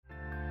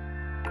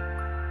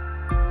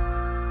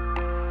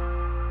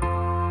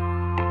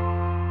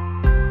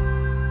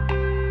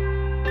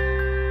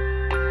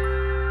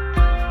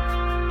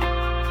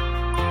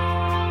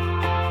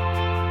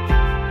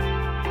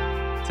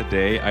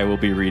Today I will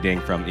be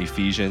reading from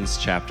Ephesians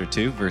chapter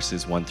 2,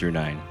 verses 1 through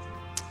 9.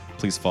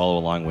 Please follow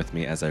along with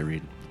me as I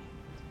read.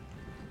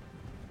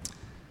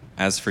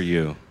 As for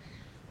you,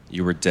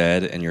 you were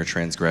dead in your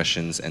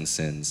transgressions and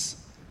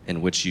sins,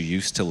 in which you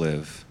used to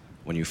live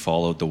when you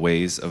followed the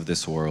ways of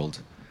this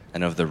world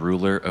and of the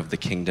ruler of the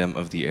kingdom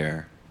of the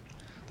air,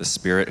 the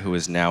spirit who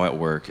is now at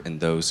work in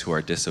those who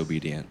are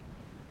disobedient.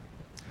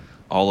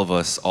 All of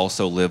us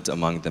also lived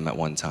among them at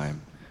one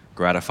time,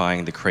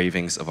 gratifying the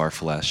cravings of our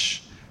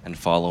flesh and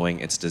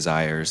following its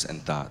desires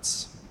and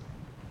thoughts.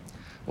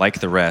 Like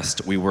the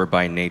rest, we were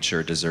by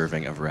nature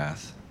deserving of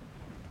wrath.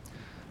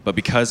 But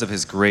because of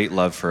his great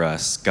love for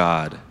us,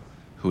 God,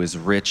 who is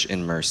rich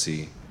in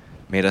mercy,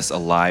 made us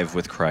alive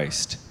with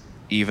Christ,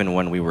 even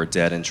when we were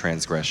dead in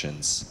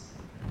transgressions.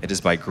 It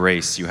is by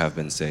grace you have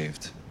been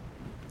saved.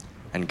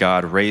 And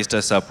God raised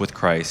us up with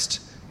Christ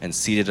and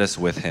seated us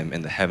with him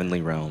in the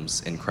heavenly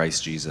realms in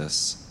Christ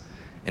Jesus,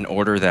 in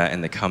order that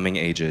in the coming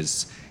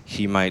ages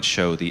he might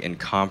show the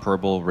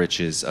incomparable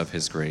riches of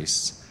his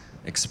grace,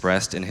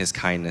 expressed in his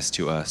kindness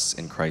to us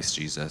in Christ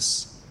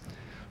Jesus.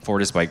 For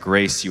it is by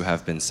grace you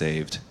have been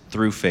saved,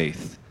 through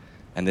faith,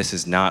 and this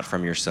is not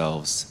from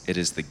yourselves, it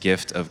is the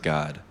gift of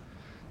God,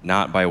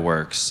 not by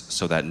works,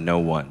 so that no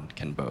one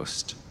can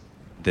boast.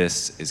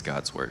 This is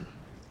God's word.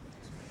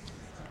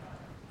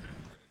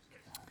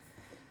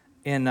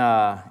 In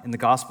the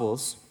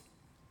Gospels,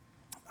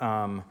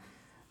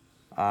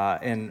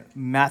 in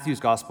Matthew's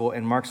Gospel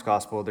and Mark's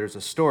Gospel, there's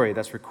a story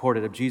that's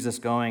recorded of Jesus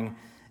going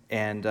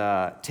and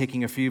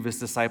taking a few of his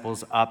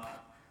disciples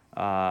up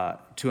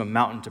to a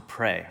mountain to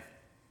pray.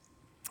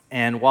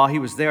 And while he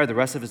was there, the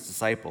rest of his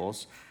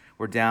disciples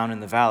were down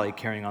in the valley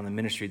carrying on the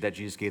ministry that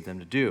Jesus gave them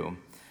to do.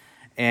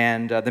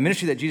 And the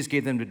ministry that Jesus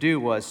gave them to do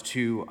was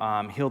to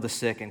heal the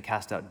sick and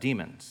cast out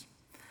demons.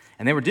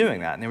 And they were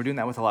doing that, and they were doing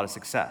that with a lot of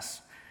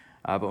success.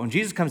 But when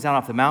Jesus comes down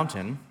off the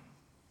mountain,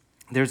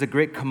 there's a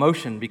great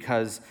commotion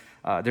because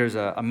there's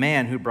a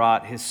man who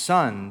brought his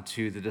son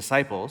to the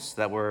disciples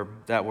that were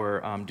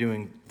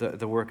doing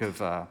the work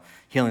of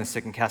healing the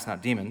sick and casting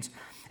out demons,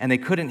 and they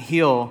couldn't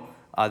heal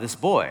this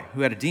boy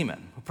who had a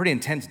demon, a pretty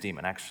intense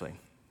demon, actually.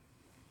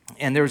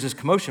 And there was this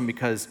commotion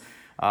because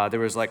there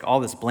was like all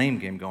this blame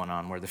game going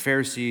on where the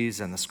Pharisees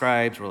and the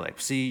scribes were like,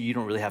 see, you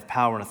don't really have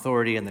power and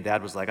authority, and the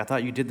dad was like, I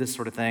thought you did this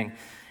sort of thing.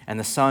 And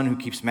the son who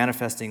keeps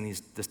manifesting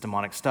this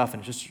demonic stuff,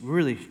 and it's just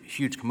really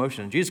huge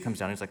commotion. And Jesus comes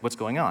down, and he's like, what's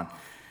going on?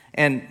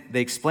 And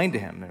they explained to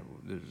him,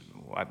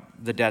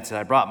 the dad said,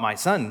 I brought my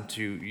son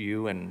to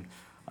you and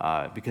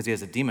because he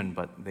has a demon,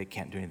 but they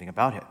can't do anything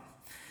about it.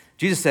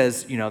 Jesus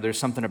says, there's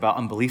something about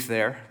unbelief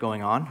there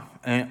going on,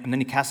 and then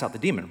he casts out the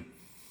demon.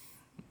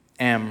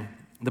 And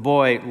the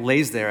boy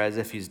lays there as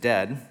if he's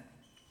dead,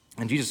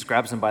 and Jesus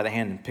grabs him by the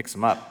hand and picks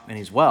him up, and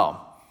he's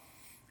well.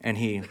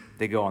 And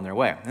they go on their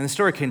way. And the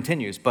story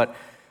continues, but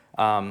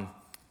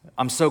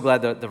I'm so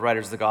glad that the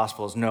writers of the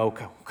Gospels know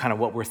kind of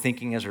what we're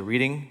thinking as we're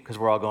reading, because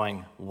we're all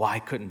going, why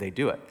couldn't they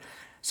do it?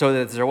 So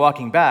that as they're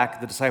walking back,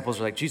 the disciples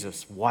are like,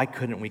 Jesus, why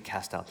couldn't we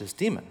cast out this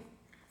demon?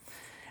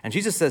 And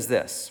Jesus says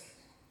this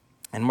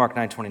in Mark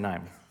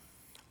 9:29,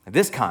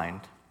 this kind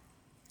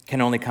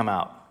can only come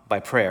out by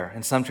prayer,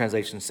 and some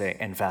translations say,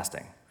 and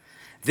fasting.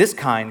 This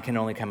kind can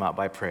only come out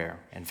by prayer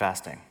and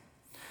fasting,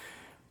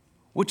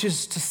 which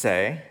is to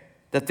say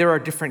that there are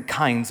different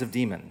kinds of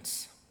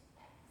demons.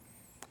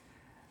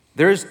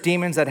 There's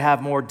demons that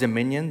have more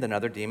dominion than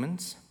other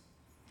demons.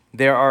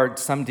 There are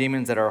some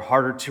demons that are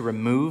harder to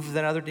remove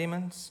than other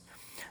demons.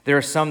 There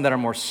are some that are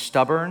more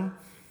stubborn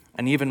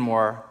and even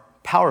more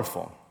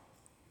powerful.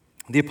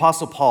 The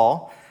Apostle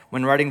Paul,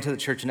 when writing to the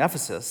church in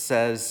Ephesus,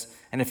 says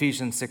in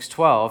Ephesians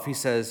 6:12, he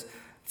says,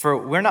 for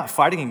we're not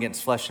fighting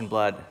against flesh and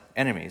blood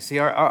enemies. See,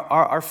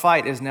 our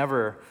fight is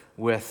never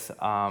with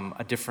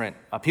a different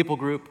people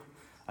group,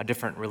 a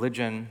different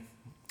religion,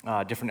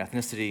 a different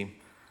ethnicity,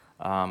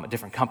 a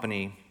different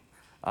company,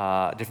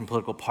 a different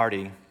political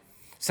party.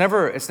 It's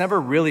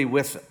never really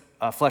with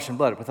flesh and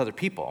blood, with other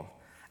people.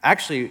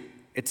 Actually,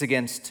 it's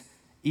against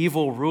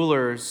evil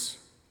rulers,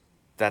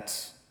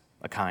 that's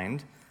a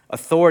kind,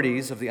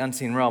 authorities of the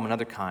unseen realm,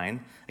 another kind,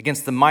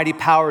 against the mighty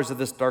powers of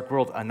this dark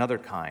world, another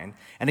kind,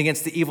 and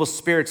against the evil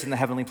spirits in the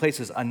heavenly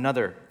places,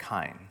 another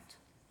kind.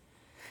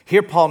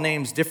 Here Paul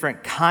names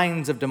different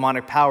kinds of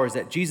demonic powers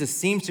that Jesus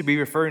seems to be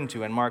referring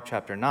to in Mark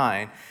chapter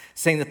 9,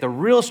 saying that the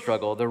real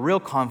struggle, the real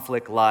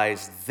conflict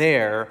lies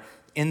there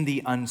in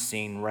the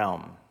unseen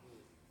realm.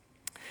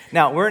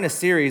 Now, we're in a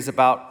series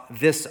about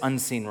this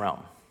unseen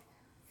realm.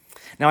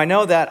 Now, I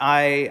know that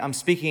I'm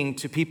speaking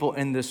to people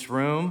in this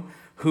room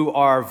who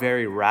are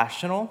very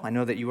rational. I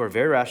know that you are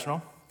very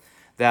rational,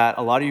 that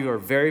a lot of you are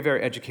very,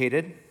 very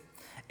educated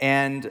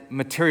and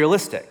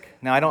materialistic.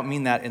 Now, I don't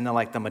mean that in the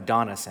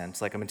Madonna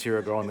sense, like a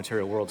material girl in a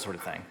material world sort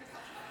of thing.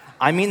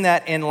 I mean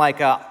that in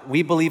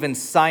we believe in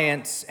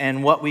science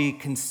and what we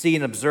can see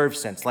and observe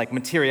sense, like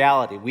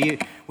materiality.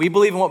 We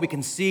believe in what we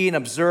can see and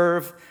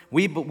observe.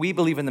 We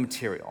believe in the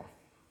material.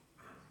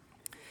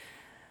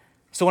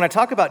 So when I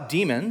talk about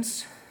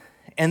demons,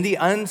 and the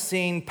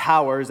unseen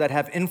powers that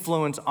have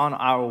influence on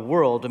our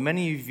world,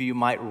 many of you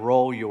might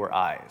roll your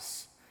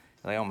eyes.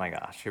 Like, oh my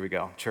gosh, here we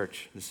go.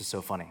 Church, this is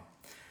so funny.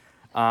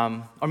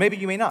 Or maybe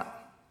you may not.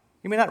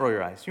 You may not roll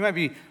your eyes. You might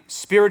be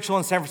spiritual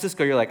in San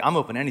Francisco. You're like, I'm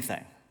open to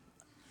anything.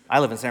 I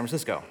live in San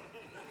Francisco.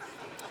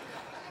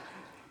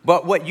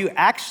 But what you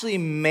actually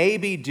may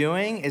be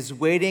doing is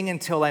waiting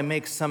until I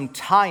make some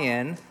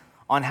tie-in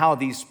on how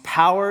these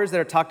powers that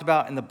are talked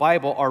about in the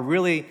Bible are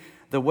really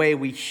the way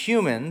we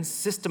humans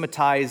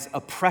systematize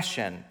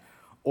oppression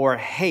or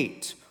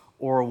hate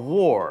or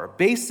war.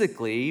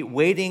 Basically,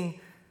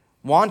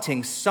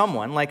 wanting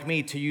someone like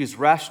me to use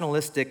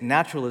rationalistic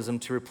naturalism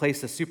to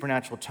replace the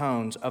supernatural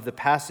tones of the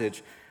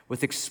passage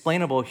with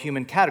explainable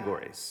human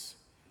categories.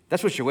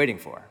 That's what you're waiting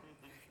for.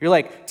 You're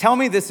like, tell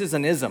me this is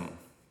an ism.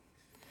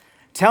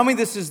 Tell me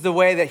this is the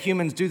way that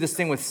humans do this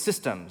thing with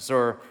systems,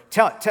 or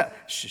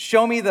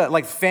show me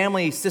the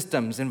family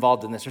systems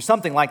involved in this, or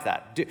something like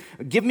that.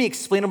 Give me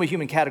explainable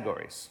human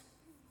categories.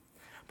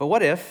 But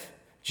what if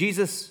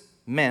Jesus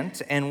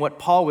meant, and what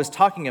Paul was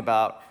talking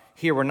about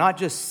here were not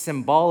just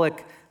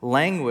symbolic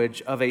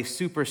language of a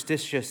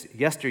superstitious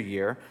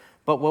yesteryear,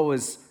 but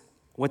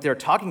what they're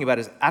talking about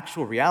is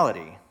actual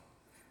reality.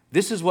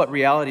 This is what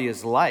reality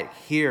is like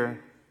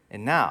here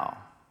and now.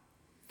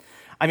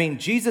 I mean,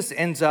 Jesus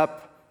ends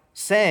up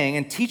saying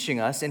and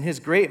teaching us in his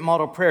great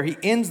model prayer. He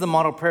ends the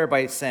model prayer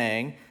by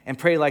saying, and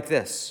pray like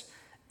this,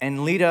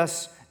 and lead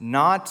us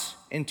not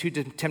into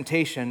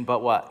temptation,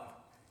 but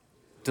what?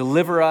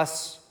 Deliver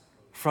us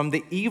from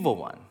the evil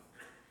one.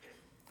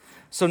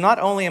 So not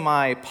only am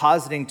I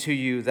positing to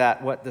you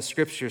that what the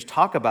scriptures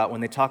talk about when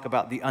they talk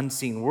about the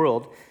unseen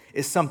world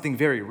is something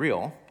very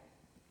real,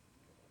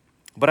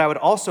 but I would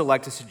also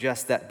like to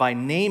suggest that by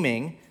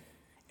naming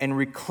and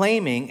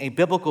reclaiming a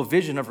biblical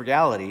vision of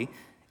reality,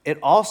 it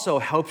also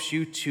helps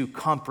you to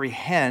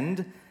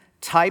comprehend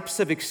types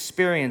of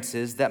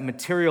experiences that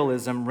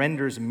materialism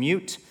renders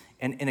mute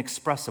and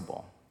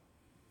inexpressible.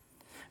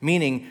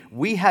 Meaning,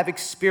 we have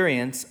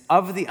experience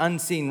of the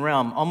unseen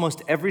realm.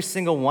 Almost every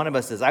single one of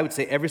us does. I would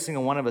say every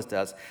single one of us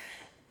does.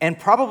 And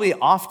probably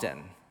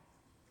often.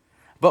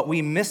 But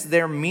we miss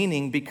their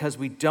meaning because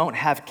we don't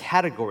have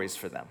categories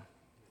for them.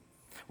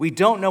 We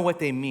don't know what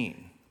they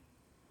mean.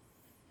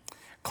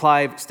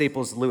 Clive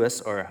Staples Lewis,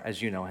 or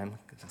as you know him,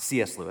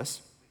 C.S.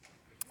 Lewis,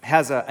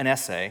 has an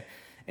essay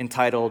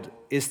entitled,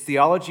 Is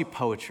Theology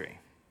Poetry?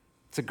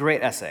 It's a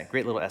great essay,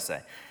 great little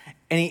essay.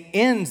 And he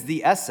ends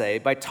the essay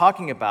by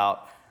talking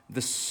about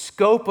the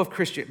scope of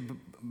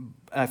Christian.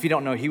 If you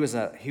don't know, he was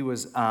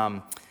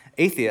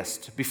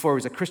atheist before he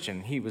was a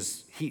Christian.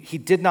 He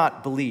did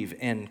not believe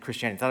in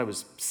Christianity, thought it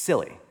was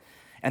silly.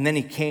 And then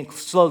he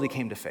slowly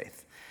came to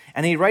faith.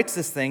 And he writes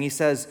this thing,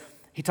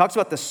 he talks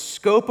about the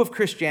scope of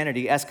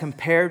Christianity as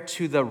compared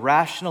to the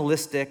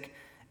rationalistic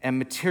and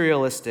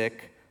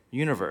materialistic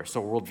universe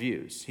or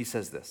worldviews. He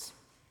says this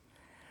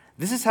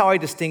is how I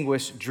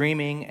distinguish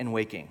dreaming and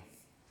waking.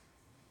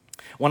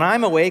 When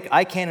I'm awake,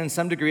 I can in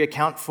some degree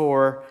account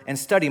for and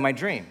study my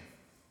dream.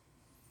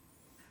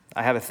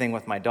 I have a thing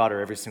with my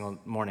daughter every single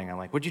morning. I'm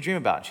like, what'd you dream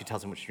about? And she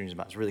tells me what she dreams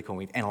about. It's really cool.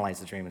 We analyze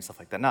the dream and stuff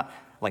like that. Not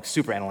like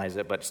super analyze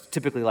it, but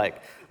typically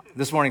like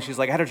this morning she's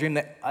like, I had a dream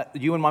that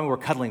you and mommy were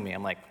cuddling me.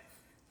 I'm like,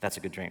 that's a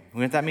good dream. You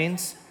know what that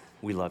means?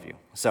 We love you.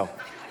 So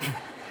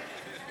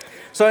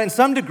in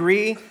some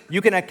degree,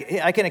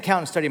 I can account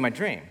and study my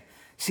dream.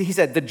 See, he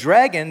said, the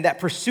dragon that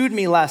pursued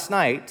me last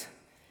night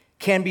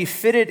can be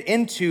fitted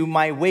into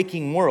my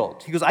waking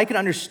world. He goes, I can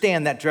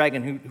understand that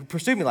dragon who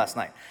pursued me last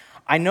night.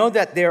 I know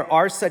that there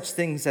are such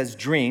things as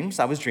dreams.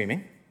 I was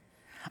dreaming.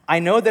 I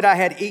know that I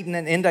had eaten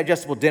an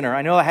indigestible dinner.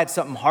 I know I had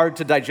something hard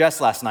to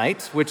digest last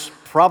night, which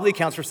probably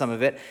accounts for some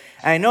of it.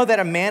 And I know that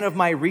a man of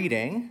my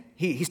reading,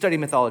 he studied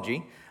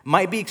mythology,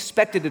 might be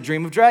expected to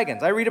dream of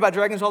dragons. I read about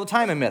dragons all the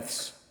time in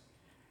myths.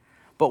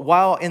 But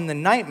while in the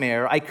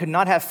nightmare, I could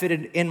not have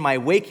fitted in my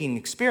waking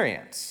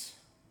experience.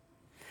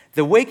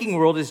 The waking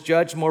world is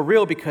judged more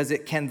real because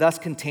it can thus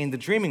contain the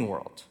dreaming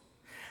world.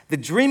 The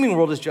dreaming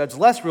world is judged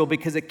less real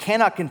because it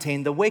cannot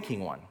contain the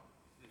waking one.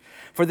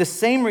 For the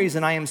same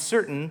reason, I am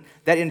certain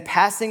that in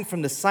passing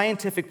from the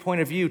scientific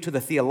point of view to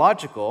the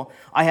theological,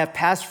 I have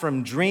passed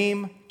from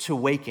dream to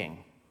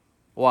waking.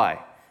 Why?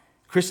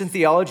 Christian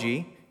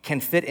theology can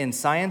fit in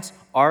science,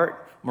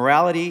 art,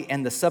 morality,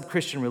 and the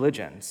sub-Christian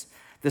religions.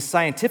 The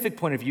scientific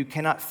point of view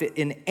cannot fit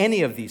in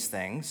any of these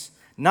things,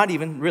 not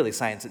even really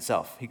science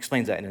itself. He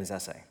explains that in his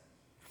essay.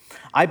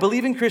 I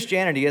believe in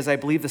Christianity as I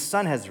believe the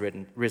sun has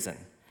risen,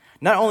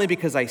 not only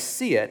because I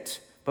see it,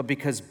 but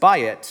because by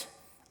it,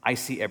 I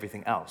see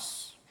everything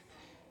else.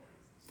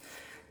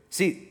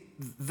 See,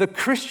 the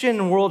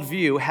Christian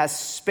worldview has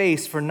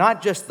space for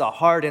not just the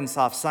hard and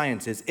soft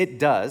sciences, it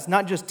does,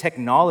 not just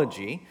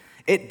technology,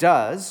 it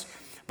does,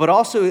 but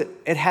also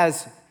it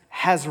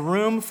has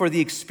room for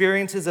the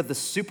experiences of the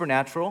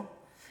supernatural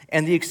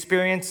and the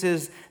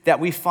experiences that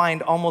we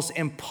find almost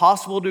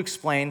impossible to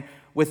explain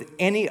with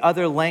any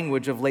other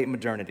language of late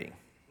modernity.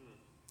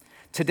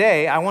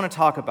 Today, I want to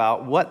talk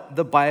about what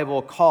the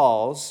Bible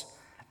calls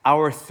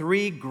our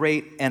three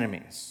great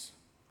enemies.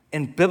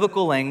 in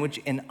biblical language,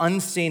 in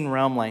unseen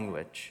realm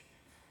language.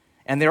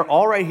 And they're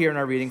all right here in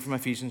our reading from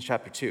Ephesians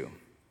chapter 2.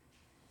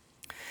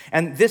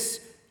 And this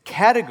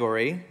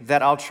category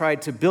that I'll try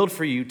to build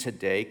for you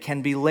today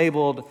can be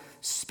labeled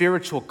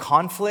spiritual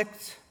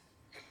conflict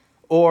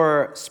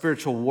or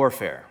spiritual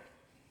warfare,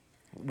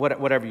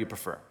 whatever you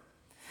prefer.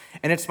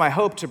 And it's my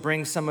hope to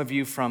bring some of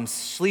you from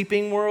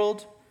sleeping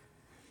world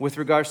with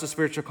regards to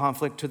spiritual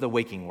conflict to the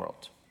waking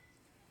world.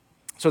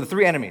 So the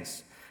three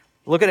enemies.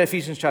 Look at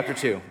Ephesians chapter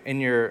 2 in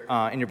your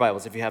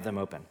Bibles if you have them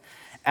open.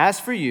 As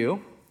for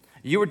you,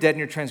 you were dead in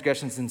your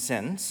transgressions and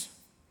sins,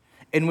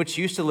 in which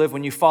you used to live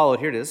when you followed,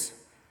 here it is,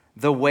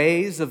 the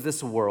ways of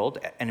this world,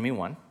 enemy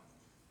one,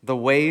 the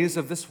ways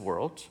of this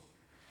world,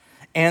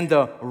 and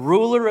the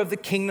ruler of the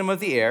kingdom of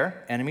the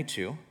air, enemy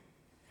two,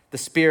 the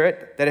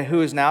spirit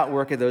who is now at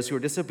work in those who are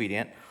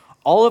disobedient.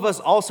 All of us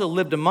also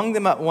lived among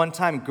them at one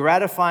time,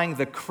 gratifying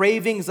the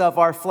cravings of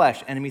our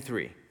flesh, enemy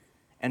three,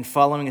 and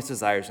following its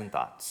desires and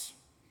thoughts.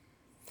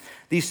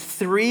 These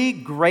three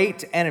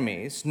great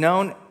enemies,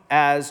 known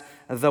as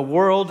the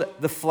world,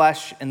 the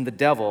flesh, and the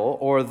devil,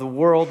 or the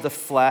world, the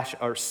flesh,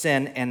 or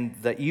sin, and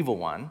the evil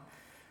one,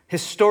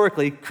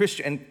 historically,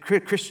 Christian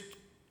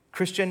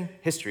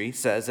history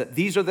says that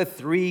these are the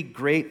three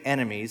great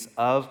enemies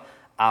of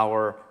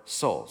our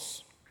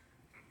souls.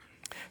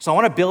 So I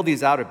want to build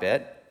these out a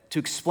bit to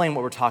explain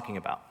what we're talking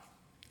about,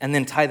 and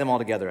then tie them all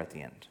together at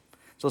the end.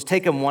 So let's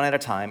take them one at a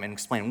time and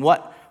explain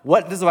what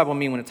does the Bible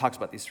mean when it talks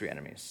about these three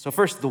enemies. So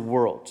first, the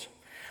world.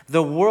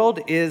 The world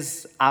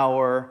is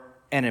our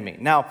enemy.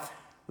 Now,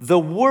 the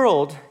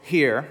world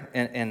here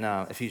in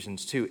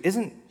Ephesians 2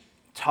 isn't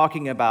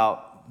talking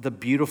about the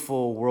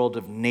beautiful world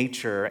of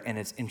nature and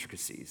its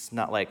intricacies,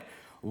 not like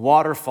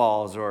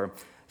waterfalls or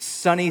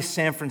sunny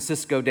San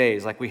Francisco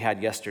days like we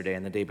had yesterday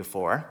and the day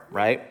before,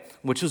 right?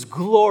 Which was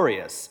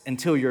glorious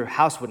until your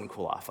house wouldn't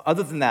cool off.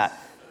 Other than that,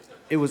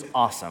 it was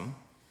awesome.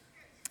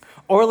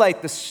 Or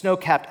like the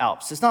snow-capped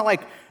Alps. It's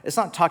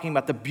not talking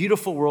about the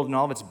beautiful world and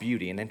all of its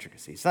beauty and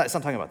intricacy. It's not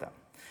talking about that.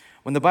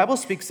 When the Bible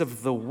speaks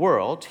of the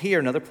world, here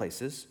and other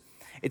places,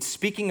 it's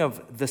speaking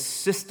of the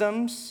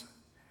systems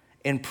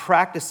and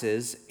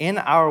practices in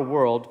our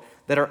world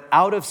that are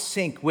out of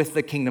sync with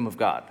the kingdom of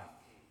God.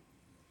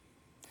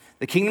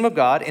 The kingdom of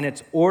God, in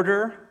its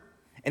order,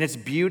 in its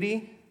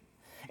beauty,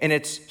 in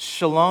its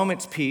shalom,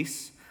 its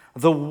peace,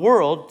 the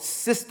world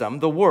system,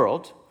 the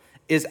world,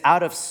 is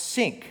out of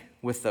sync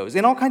with those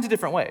in all kinds of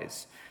different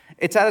ways.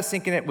 It's out of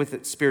sync in it with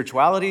its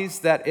spiritualities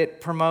that it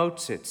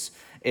promotes,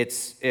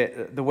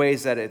 the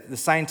ways that the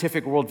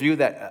scientific worldview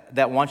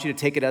that wants you to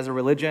take it as a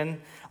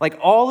religion. Like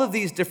all of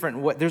these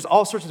different, there's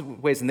all sorts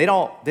of ways, and they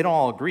don't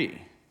all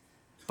agree.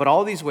 But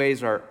all these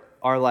ways are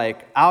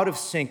like out of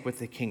sync with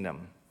the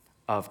kingdom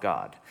of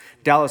God.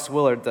 Dallas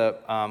Willard, the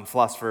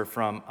philosopher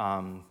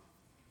from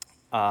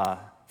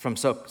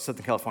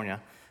Southern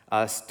California,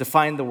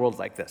 defined the world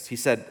like this. He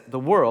said, the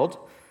world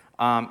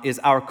is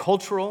our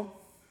cultural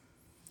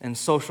and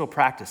social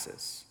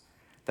practices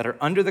that are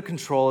under the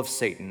control of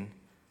Satan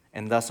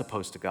and thus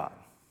opposed to God.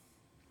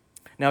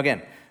 Now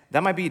again,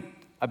 that might be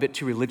a bit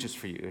too religious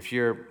for you. If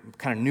you're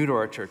kind of new to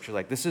our church, you're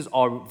like, this is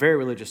all very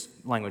religious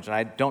language, and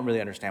I don't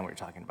really understand what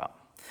you're talking about.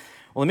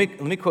 Well,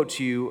 let me quote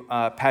to you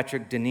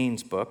Patrick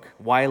Deneen's book,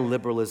 Why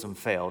Liberalism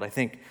Failed. I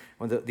think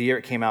when the year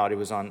it came out, it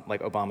was on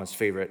like Obama's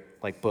favorite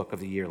like book of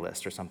the year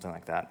list or something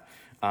like that,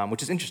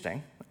 which is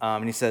interesting.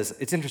 And he says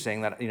it's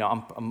interesting that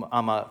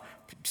I'm a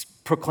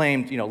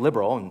proclaimed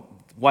liberal, and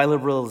Why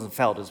Liberalism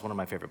Failed is one of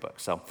my favorite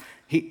books. So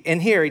Patrick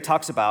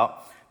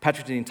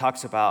Deneen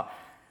talks about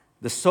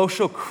the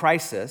social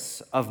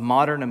crisis of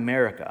modern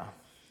America,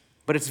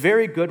 but it's a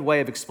very good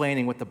way of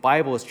explaining what the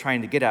Bible is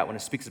trying to get at when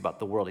it speaks about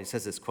the world. He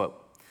says this, quote,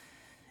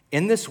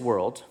 "In this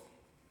world,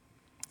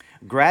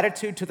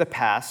 gratitude to the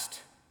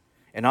past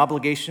and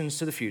obligations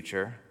to the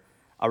future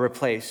are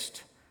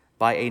replaced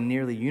by a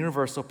nearly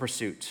universal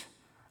pursuit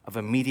of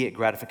immediate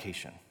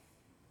gratification.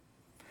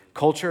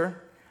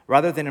 Culture,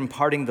 rather than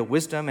imparting the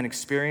wisdom and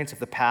experience of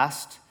the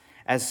past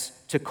as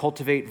to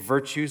cultivate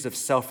virtues of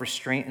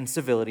self-restraint and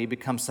civility,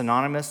 becomes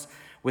synonymous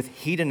with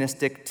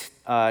hedonistic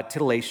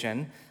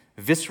titillation,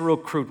 visceral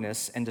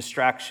crudeness, and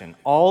distraction,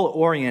 all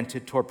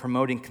oriented toward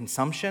promoting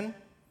consumption,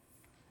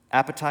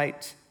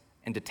 appetite,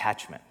 and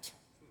detachment.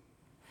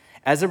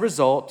 As a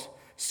result,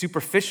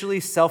 superficially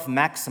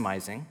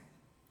self-maximizing,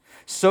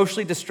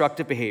 socially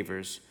destructive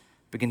behaviors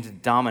begin to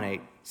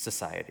dominate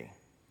society."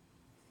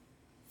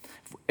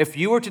 If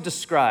you were to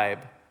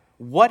describe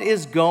what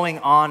is going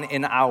on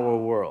in our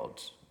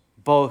world,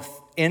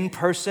 both in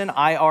person,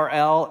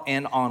 IRL,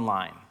 and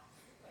online,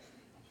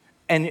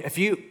 and if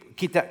you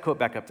keep that quote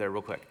back up there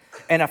real quick,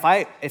 and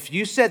if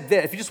you said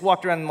that, if you just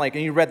walked around and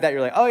you read that,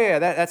 you're like, oh yeah,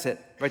 that's it,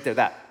 right there,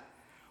 that.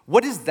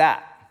 What is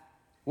that?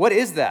 What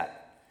is that?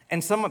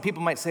 And some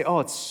people might say, oh,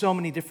 it's so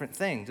many different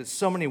things. It's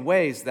so many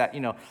ways that,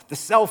 the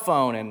cell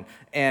phone,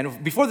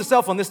 and before the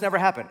cell phone, this never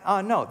happened.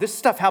 No, this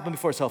stuff happened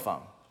before cell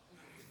phone.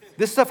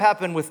 This stuff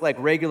happened with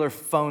regular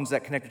phones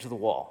that connected to the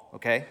wall,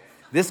 okay?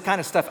 This kind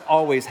of stuff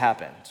always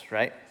happened,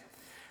 right?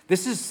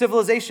 This is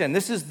civilization.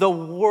 This is the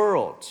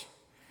world.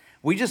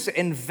 We just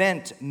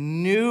invent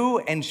new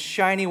and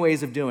shiny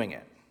ways of doing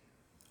it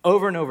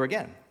over and over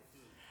again.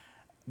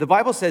 The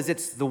Bible says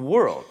it's the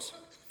world.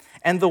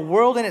 And the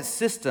world and its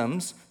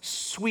systems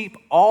sweep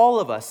all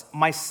of us,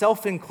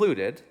 myself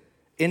included,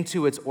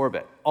 into its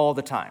orbit all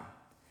the time.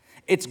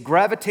 Its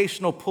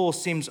gravitational pull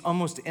seems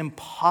almost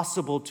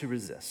impossible to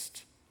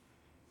resist.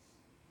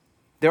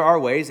 There are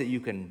ways that you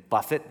can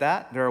buffet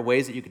that. There are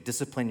ways that you can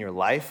discipline your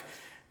life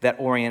that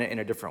orient it in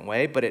a different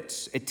way, but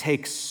it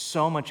takes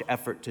so much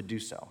effort to do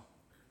so.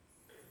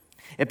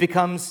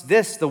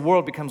 The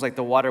world becomes like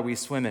the water we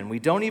swim in. We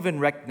don't even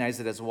recognize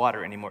it as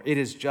water anymore. It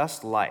is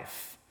just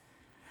life.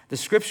 The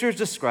scriptures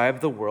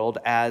describe the world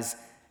as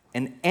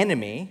an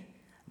enemy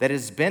that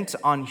is bent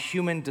on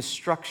human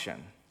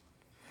destruction,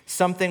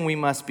 something we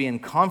must be in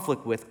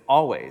conflict with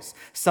always,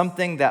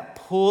 something that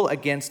pull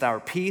against our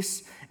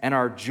peace and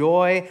our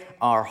joy,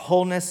 our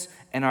wholeness,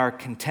 and our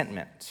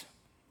contentment.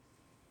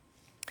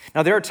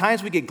 Now, there are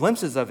times we get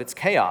glimpses of its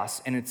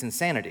chaos and its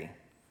insanity.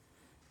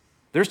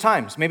 There's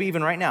times, maybe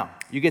even right now,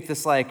 you get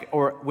this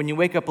or when you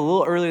wake up a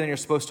little earlier than you're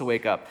supposed to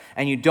wake up,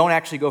 and you don't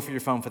actually go for your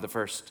phone for the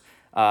first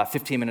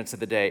 15 minutes of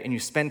the day, and you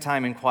spend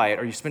time in quiet,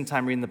 or you spend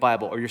time reading the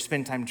Bible, or you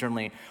spend time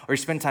journaling, or you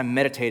spend time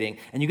meditating,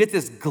 and you get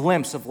this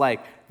glimpse of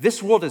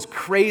this world is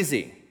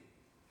crazy.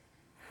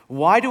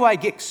 Why do I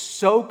get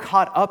so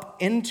caught up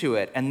into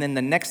it? And then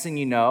the next thing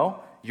you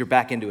know, you're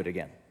back into it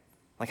again.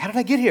 How did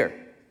I get here?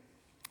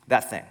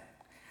 That thing,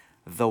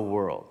 the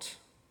world.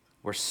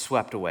 We're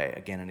swept away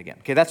again and again.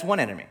 Okay, that's one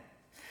enemy.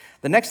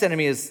 The next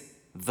enemy is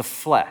the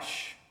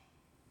flesh,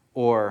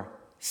 or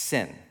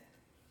sin.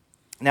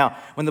 Now,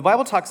 when the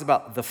Bible talks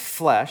about the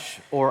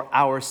flesh, or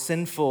our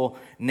sinful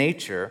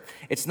nature,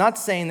 it's not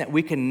saying that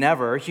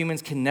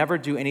humans can never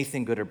do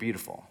anything good or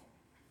beautiful.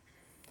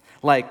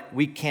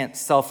 We can't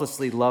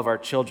selflessly love our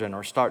children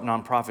or start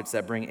nonprofits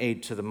that bring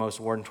aid to the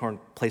most war-torn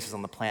places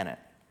on the planet.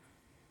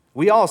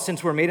 We all,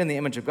 since we're made in the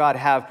image of God,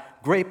 have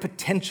great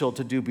potential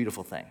to do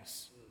beautiful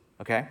things,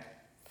 okay?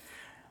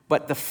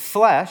 But the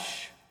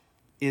flesh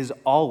is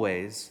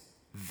always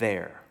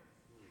there.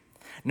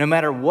 No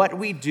matter what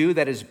we do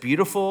that is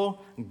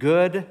beautiful,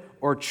 good,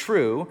 or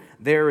true,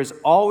 there is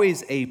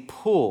always a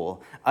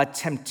pull, a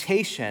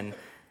temptation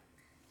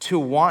to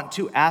want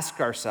to ask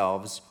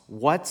ourselves,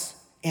 what's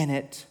in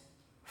it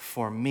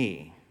for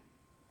me?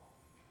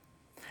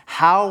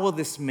 How will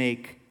this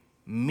make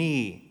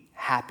me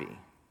happy?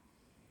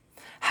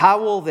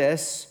 How will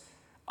this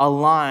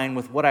align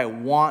with what I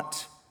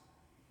want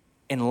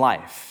in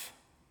life?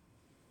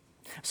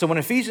 So when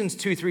Ephesians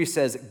 2:3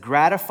 says,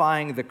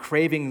 gratifying the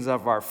cravings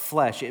of our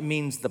flesh, it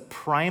means the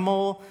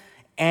primal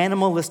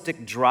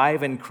animalistic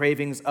drive and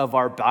cravings of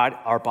our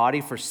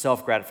body for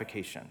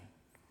self-gratification,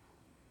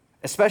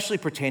 especially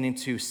pertaining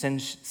to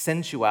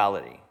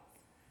sensuality.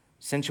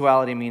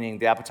 Sensuality meaning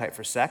the appetite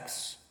for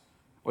sex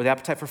or the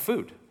appetite for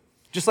food.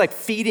 Just like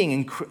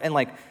feeding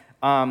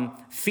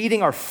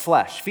feeding our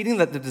flesh, feeding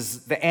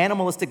the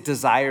animalistic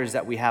desires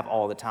that we have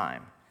all the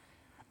time.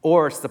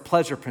 Or it's the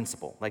pleasure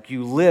principle,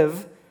 you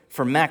live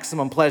for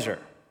maximum pleasure.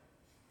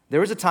 There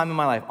was a time in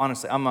my life,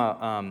 honestly, I'm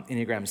a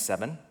Enneagram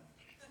 7,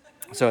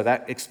 so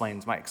that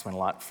might explain a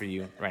lot for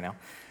you right now.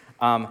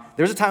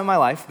 There was a time in my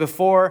life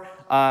before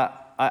one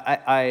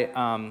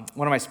of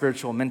my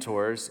spiritual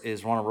mentors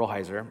is Ronald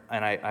Rolheiser,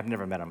 and I've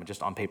never met him,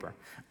 just on paper.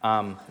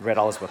 Read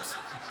all his books.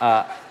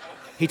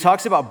 He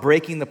talks about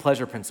breaking the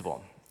pleasure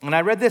principle. And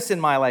I read this in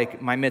my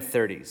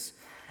mid-30s.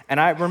 And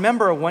I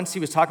remember once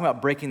he was talking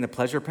about breaking the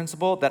pleasure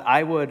principle that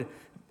I would,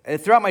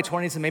 throughout my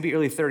 20s and maybe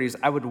early 30s,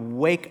 I would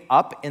wake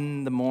up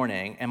in the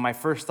morning and my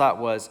first thought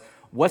was,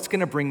 what's going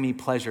to bring me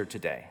pleasure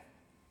today?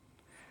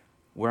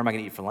 Where am I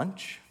going to eat for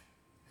lunch?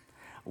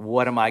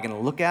 What am I going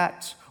to look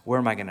at? Where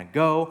am I going to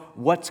go?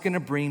 What's going to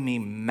bring me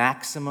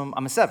maximum?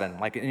 I'm a 7, an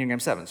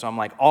Enneagram 7. So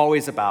I'm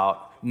always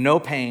about no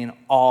pain,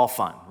 all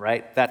fun,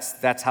 right?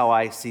 That's how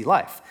I see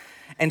life.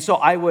 And so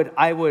I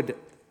would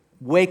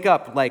wake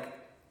up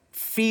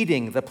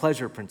feeding the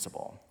pleasure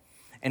principle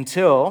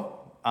until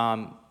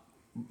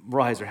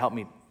Rolheiser helped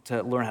me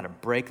to learn how to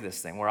break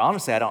this thing, where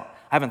honestly I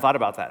haven't thought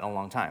about that in a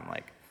long time.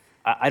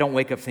 I don't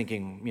wake up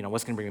thinking,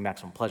 what's going to bring me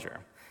maximum pleasure.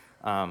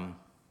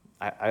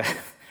 I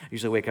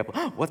usually wake up,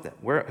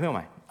 who am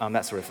I?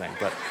 That sort of thing.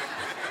 But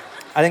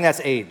I think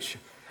that's age.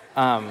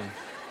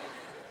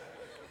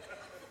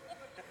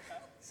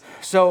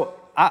 So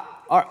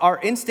our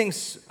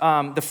instincts,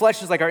 the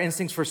flesh is our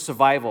instincts for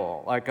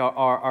survival,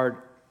 our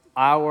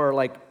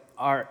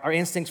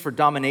instincts for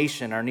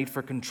domination, our need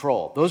for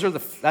control.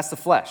 That's the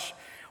flesh.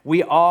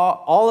 We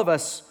all of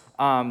us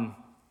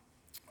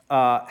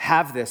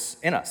have this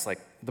in us.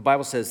 The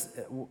Bible says,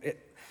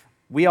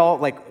 we all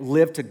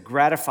live to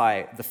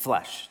gratify the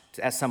flesh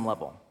at some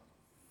level.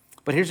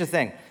 But here's the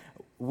thing: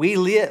 we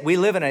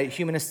live in a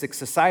humanistic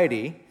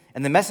society,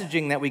 and the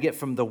messaging that we get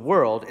from the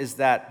world is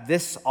that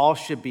this all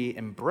should be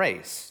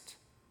embraced.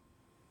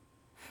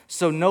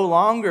 So no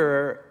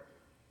longer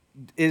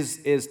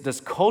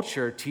does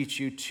culture teach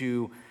you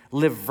to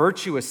live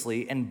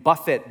virtuously, and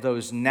buffet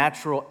those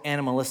natural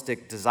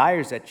animalistic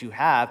desires that you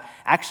have.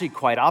 Actually,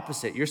 quite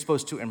opposite. You're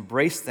supposed to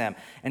embrace them,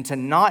 and to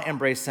not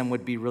embrace them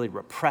would be really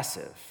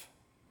repressive.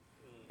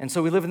 And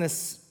so we live in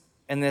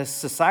this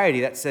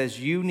society that says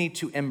you need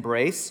to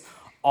embrace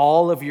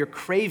all of your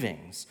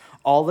cravings,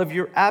 all of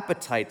your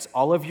appetites,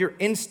 all of your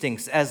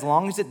instincts, as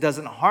long as it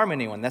doesn't harm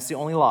anyone. That's the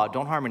only law.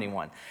 Don't harm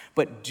anyone.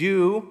 But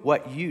do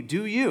what you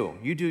do.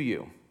 You do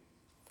you.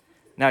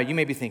 Now, you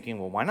may be thinking,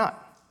 well, why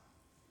not?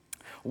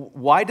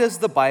 Why does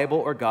the Bible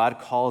or God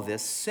call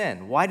this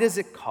sin? Why does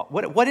it call,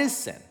 what is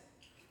sin?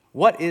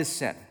 What is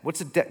sin?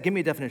 Give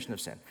me a definition of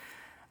sin.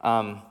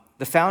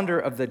 The founder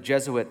of the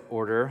Jesuit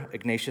order,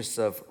 Ignatius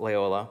of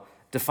Loyola,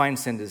 defined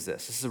sin as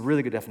this. This is a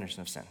really good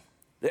definition of sin.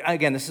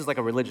 Again, this is like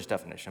a religious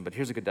definition, but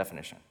here's a good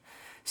definition.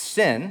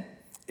 Sin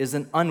is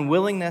an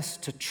unwillingness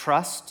to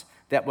trust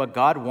that what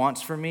God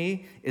wants for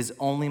me is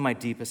only my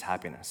deepest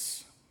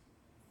happiness.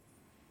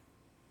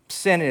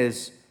 Sin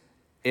is,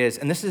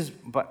 and this is,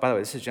 by the way,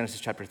 this is Genesis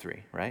chapter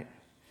 3, right?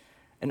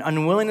 An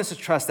unwillingness to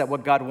trust that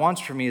what God wants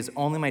for me is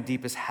only my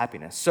deepest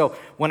happiness. So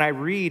when I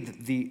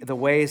read the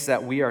ways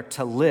that we are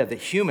to live, that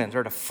humans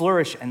are to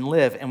flourish and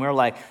live, and we're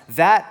like,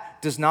 that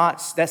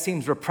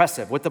seems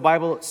repressive. What the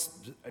Bible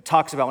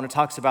talks about when it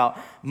talks about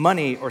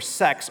money or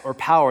sex or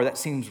power, that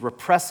seems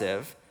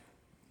repressive.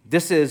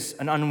 This is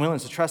an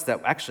unwillingness to trust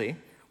that actually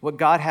what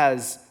God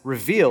has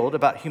revealed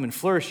about human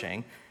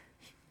flourishing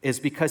is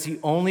because he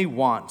only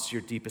wants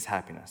your deepest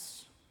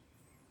happiness.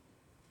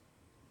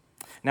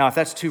 Now, if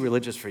that's too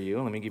religious for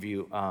you, let me give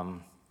you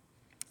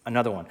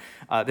another one.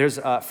 There's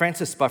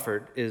Francis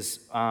Spufford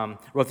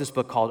wrote this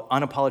book called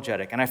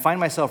Unapologetic, and I find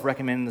myself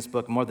recommending this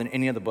book more than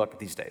any other book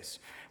these days.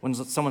 When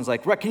someone's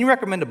like, can you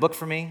recommend a book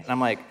for me? And I'm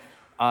like,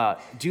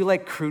 do you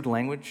like crude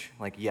language?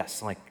 Like,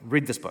 yes. I'm like,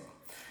 read this book.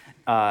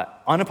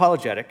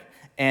 Unapologetic,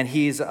 and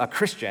he's a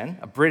Christian,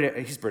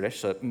 he's British,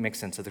 so it makes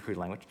sense of the crude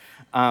language.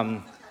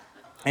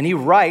 And he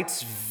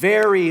writes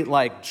very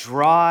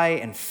dry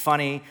and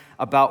funny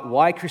about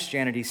why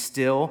Christianity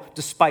still,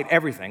 despite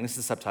everything, this is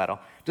the subtitle,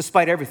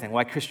 despite everything,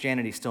 why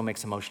Christianity still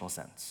makes emotional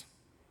sense.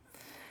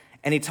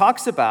 And he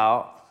talks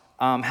about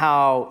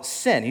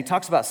he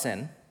talks about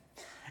sin.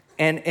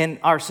 And in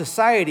our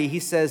society, he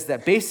says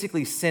that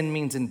basically sin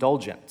means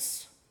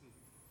indulgence.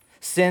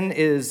 Sin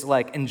is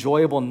like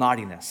enjoyable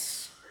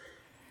naughtiness,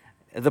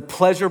 the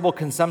pleasurable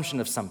consumption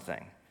of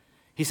something.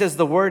 He says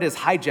the word is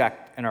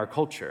hijacked in our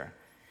culture.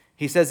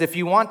 He says if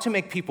you want to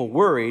make people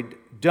worried,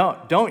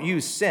 don't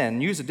use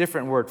sin, use a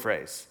different word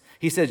phrase.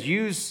 He says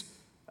use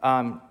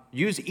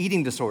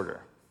eating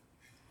disorder,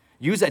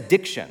 use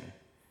addiction,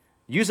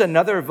 use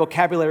another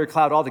vocabulary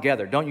cloud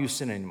altogether. Don't use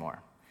sin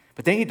anymore.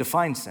 But then he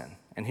defines sin.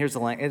 And here's the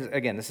line.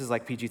 Again, this is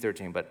like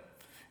PG-13, but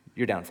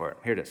you're down for it.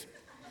 Here it is.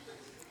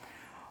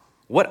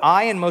 What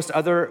I and most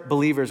other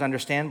believers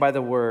understand by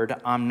the word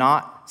I'm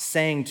not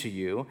saying to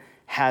you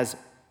has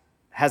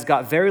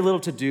got very little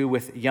to do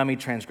with yummy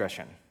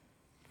transgression.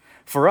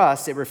 For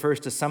us, it refers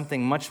to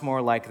something much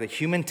more like the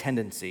human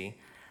tendency,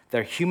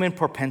 their human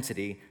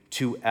propensity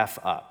to F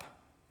up.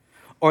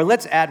 Or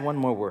let's add one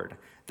more word,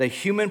 the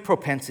human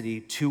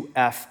propensity to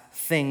F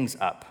things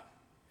up.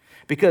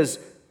 Because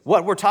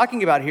what we're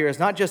talking about here is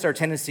not just our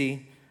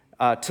tendency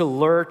to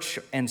lurch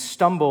and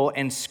stumble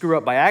and screw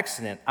up by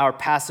accident, our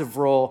passive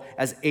role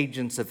as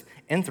agents of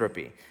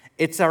entropy.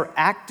 It's our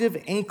active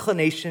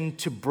inclination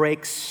to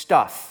break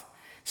stuff.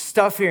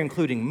 Stuff here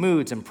including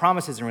moods and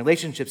promises and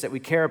relationships that we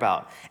care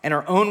about, and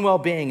our own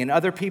well-being and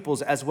other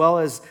people's, as well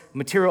as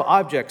material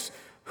objects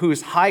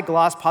whose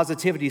high-gloss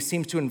positivity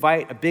seems to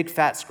invite a big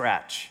fat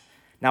scratch.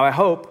 Now, I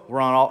hope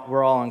we're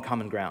all on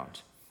common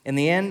ground. In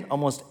the end,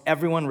 almost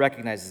everyone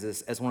recognizes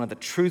this as one of the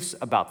truths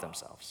about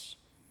themselves.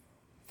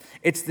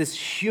 It's this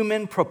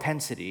human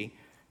propensity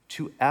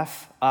to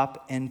F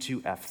up and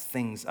to F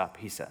things up,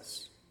 he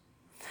says.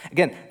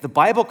 Again, the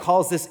Bible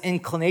calls this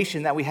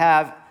inclination that we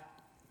have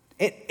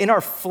in our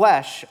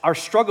flesh, our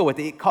struggle with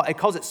it, it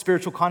calls it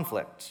spiritual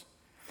conflict.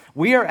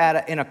 We are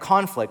in a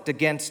conflict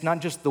against not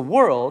just the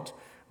world,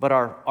 but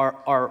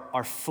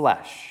our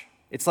flesh.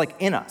 It's like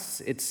in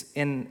us. It's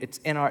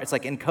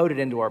like encoded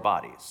into our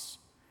bodies.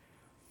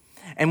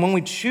 And when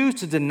we choose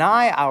to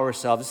deny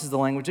ourselves, this is the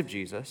language of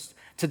Jesus,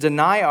 to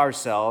deny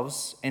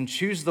ourselves and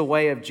choose the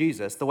way of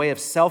Jesus, the way of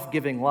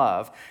self-giving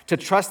love, to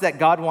trust that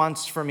God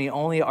wants for me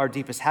only our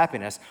deepest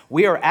happiness,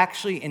 we are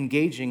actually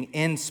engaging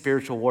in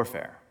spiritual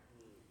warfare.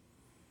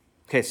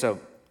 Okay, so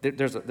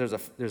there's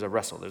a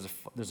wrestle,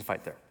 there's a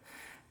fight there.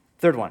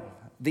 Third one,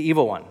 the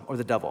evil one or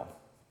the devil.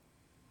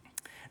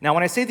 Now,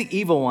 when I say the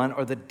evil one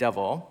or the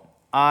devil,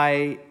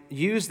 I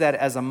use that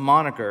as a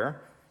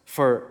moniker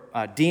for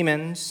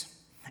demons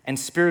and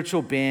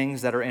spiritual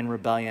beings that are in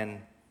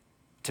rebellion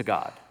to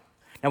God.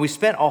 Now, we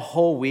spent a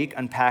whole week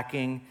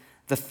unpacking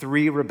the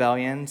 3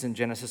 rebellions in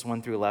Genesis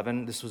 1 through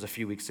 11. This was a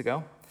few weeks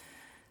ago.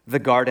 The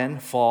garden,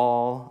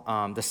 fall,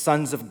 the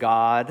sons of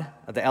God,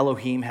 the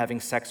Elohim having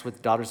sex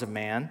with daughters of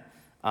man,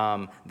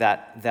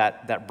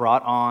 that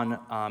brought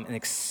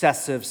on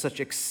such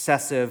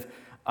excessive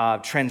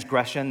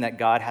transgression that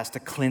God has to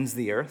cleanse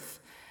the earth.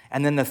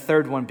 And then the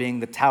third one being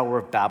the Tower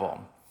of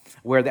Babel,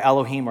 where the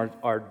Elohim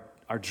are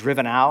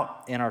driven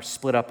out and are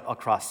split up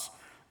across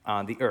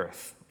the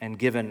earth and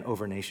given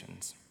over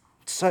nations.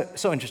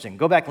 So interesting.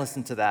 Go back and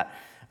listen to that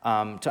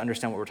to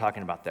understand what we're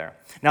talking about there.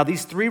 Now,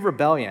 these three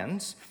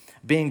rebellions,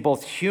 being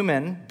both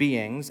human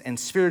beings and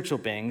spiritual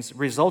beings,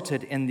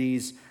 resulted in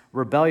these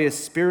rebellious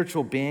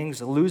spiritual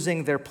beings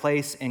losing their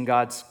place in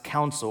God's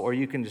counsel, or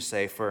you can just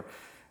say,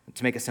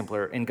 to make it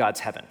simpler, in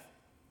God's heaven.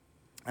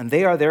 And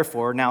they are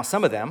therefore, now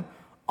some of them,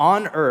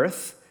 on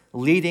earth,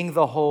 leading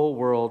the whole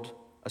world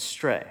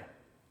astray.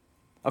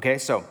 Okay,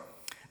 so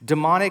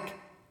demonic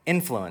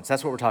influence,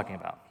 that's what we're talking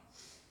about.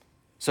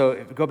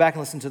 So go back and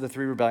listen to the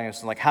three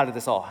rebellions, like how did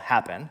this all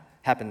happen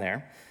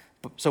there?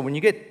 So when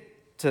you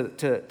get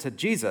to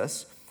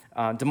Jesus,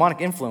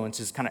 demonic influence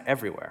is kind of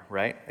everywhere,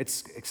 right?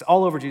 It's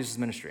all over Jesus'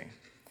 ministry.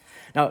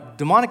 Now,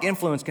 demonic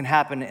influence can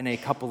happen in a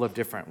couple of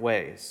different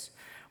ways.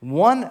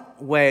 One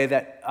way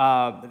that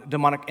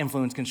demonic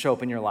influence can show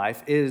up in your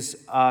life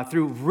is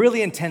through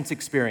really intense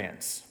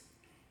experience.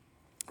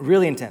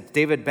 Really intense.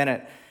 David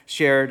Bennett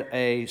shared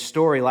a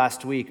story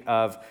last week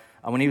of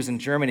when he was in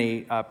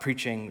Germany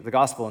preaching the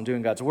gospel and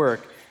doing God's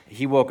work.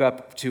 He woke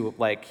up to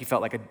he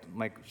felt like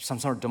some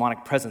sort of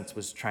demonic presence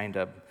was trying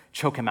to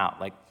choke him out,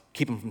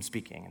 keep him from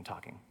speaking and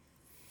talking.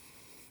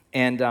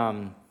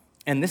 And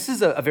this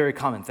is a very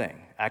common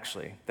thing,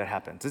 actually, that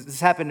happens. This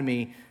happened to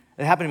me.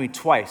 It happened to me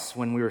twice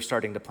when we were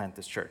starting to plant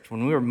this church.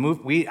 When we were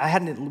moved, we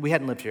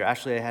hadn't lived here.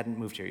 Actually, I hadn't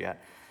moved here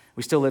yet.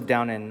 We still lived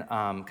down in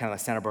kind of the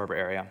Santa Barbara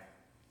area,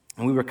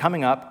 and we were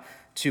coming up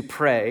to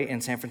pray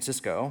in San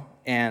Francisco.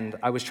 And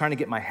I was trying to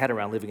get my head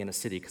around living in a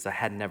city because I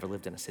had never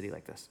lived in a city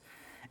like this,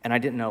 and I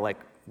didn't know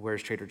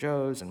where's Trader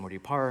Joe's and where do you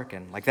park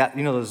and that.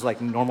 Those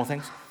normal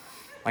things,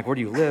 where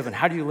do you live and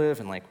how do you live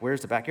and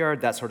where's the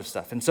backyard, that sort of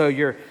stuff. And so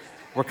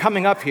we're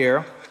coming up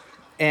here,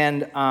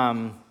 and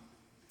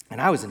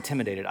I was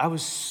intimidated. I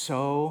was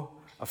so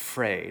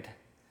afraid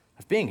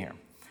of being here.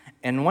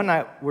 And one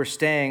night, we're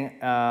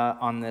staying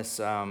on this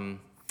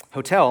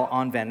hotel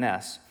on Van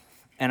Ness,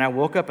 and I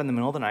woke up in the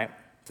middle of the night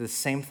to the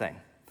same thing,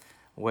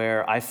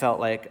 where I felt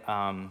like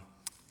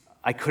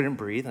I couldn't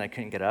breathe and I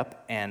couldn't get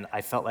up, and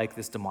I felt like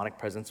this demonic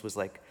presence was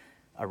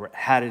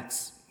had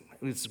its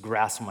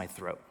grasp on my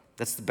throat.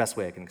 That's the best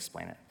way I can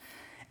explain it.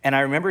 And I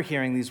remember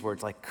hearing these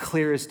words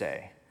clear as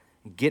day,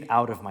 "Get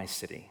out of my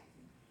city.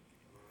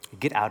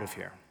 Get out of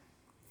here."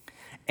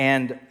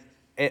 And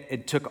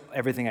it took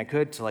everything I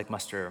could to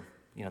muster,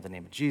 the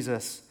name of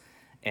Jesus,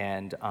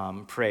 and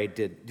prayed,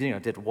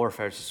 did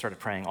warfare, just started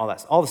praying, all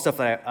the stuff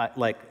that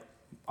I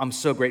I'm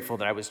so grateful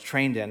that I was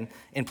trained in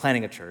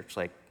planning a church,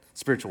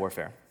 spiritual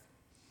warfare,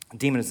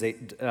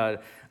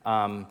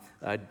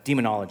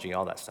 demonology,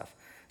 all that stuff.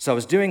 So I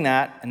was doing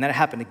that, and then it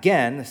happened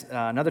again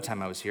another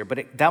time I was here,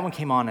 but that one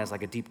came on as a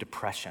deep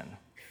depression.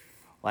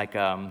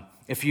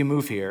 If you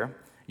move here,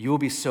 you will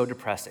be so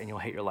depressed and you'll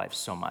hate your life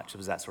so much. It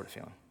was that sort of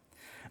feeling.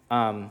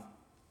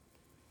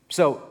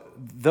 So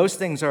those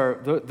things are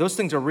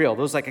real.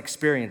 Those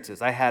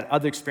experiences. I had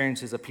other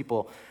experiences of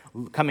people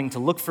coming to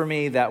look for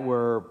me that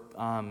were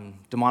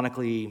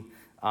demonically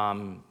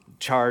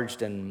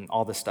charged and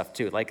all this stuff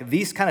too.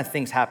 These kind of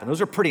things happen.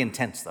 Those are pretty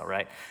intense though,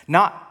 right?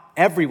 Not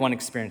everyone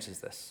experiences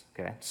this.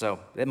 Okay, so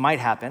it might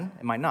happen.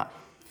 It might not.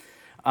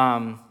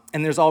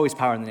 And there's always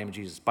power in the name of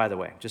Jesus, by the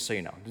way, just so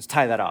you know. Just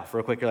tie that off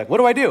real quick. You're like, what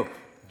do I do?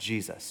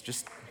 Jesus.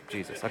 Just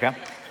Jesus, okay?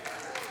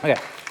 Okay.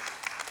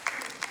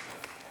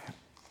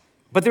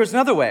 But there's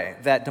another way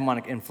that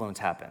demonic influence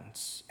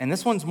happens, and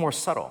this one's more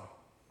subtle.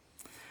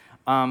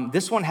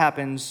 This one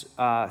happens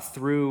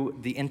through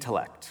the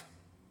intellect.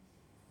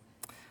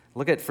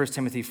 Look at 1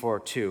 Timothy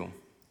 4:2,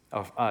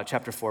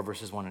 chapter 4,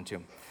 verses 1 and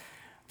 2.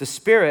 The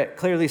Spirit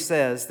clearly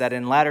says that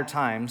in latter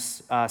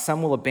times,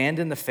 some will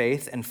abandon the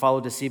faith and follow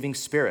deceiving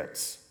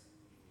spirits,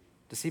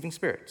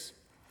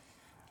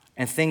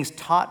 and things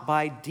taught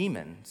by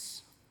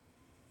demons.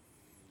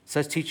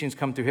 Such teachings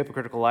come through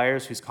hypocritical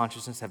liars whose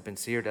consciences have been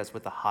seared as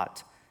with a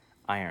hot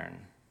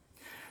iron.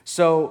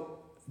 So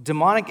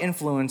demonic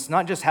influence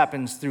not just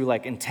happens through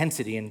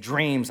intensity and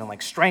dreams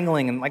and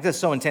strangling and that's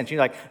so intense.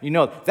 You're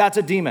that's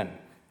a demon.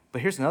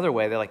 But here's another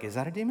way. They're is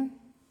that a demon?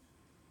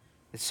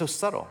 It's so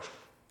subtle.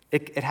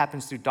 It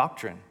happens through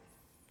doctrine,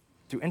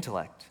 through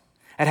intellect.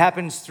 It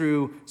happens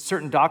through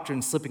certain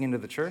doctrines slipping into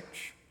the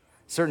church,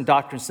 certain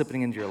doctrines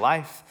slipping into your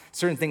life,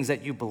 certain things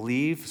that you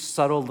believe,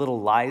 subtle little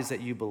lies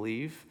that you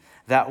believe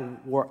that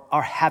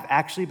have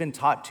actually been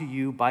taught to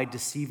you by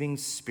deceiving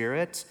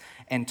spirits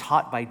and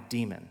taught by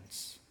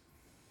demons.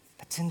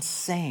 That's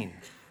insane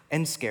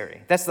and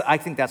scary. I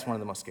think that's one of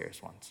the most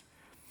scariest ones.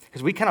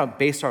 Because we kind of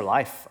base our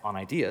life on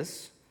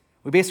ideas.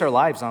 We base our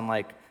lives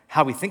on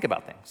how we think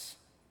about things.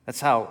 That's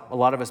how a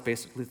lot of us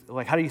basically,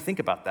 how do you think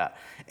about that?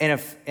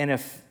 And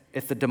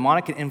if the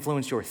demonic can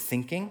influence your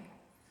thinking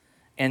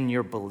and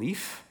your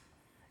belief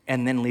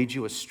and then lead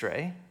you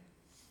astray,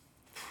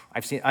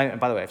 by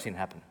the way, I've seen it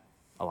happen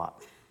a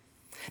lot.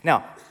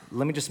 Now,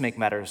 let me just make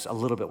matters a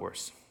little bit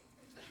worse.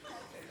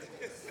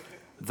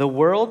 The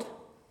world,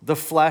 the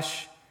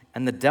flesh,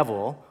 and the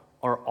devil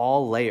are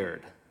all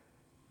layered.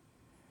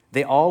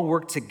 They all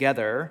work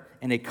together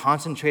in a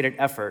concentrated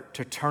effort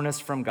to turn us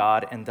from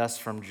God and thus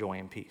from joy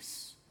and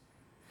peace.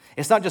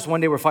 It's not just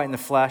one day we're fighting the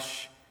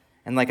flesh,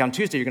 and like on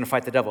Tuesday you're going to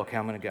fight the devil. Okay,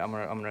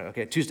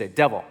 okay, Tuesday,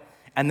 devil.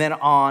 And then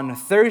on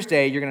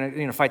Thursday you're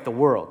going to fight the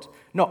world.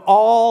 No,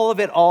 all of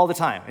it all the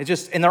time.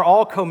 And they're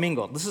all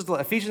commingled. This is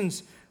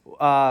Ephesians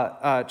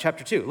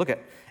chapter 2. Look at,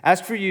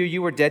 as for you,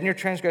 you were dead in your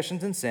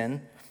transgressions and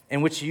sin,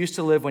 in which you used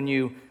to live when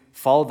you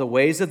followed the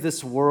ways of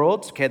this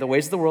world, okay, the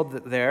ways of the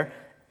world there,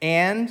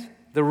 and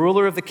the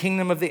ruler of the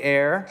kingdom of the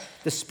air,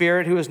 the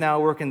spirit who is now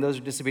working those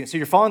who are disobedient. So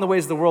you're following the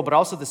ways of the world, but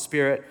also the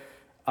spirit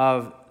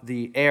of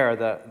the air,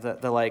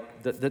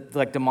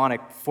 the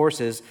demonic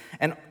forces.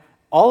 And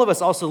all of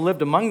us also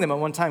lived among them at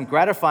one time,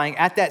 gratifying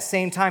at that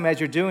same time as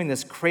you're doing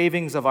this,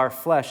 cravings of our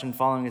flesh and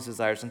following his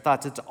desires and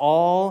thoughts. It's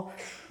all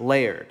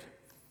layered.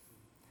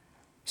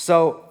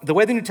 So the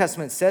way the New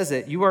Testament says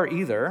it, you are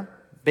either,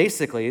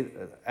 basically,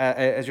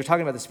 as you're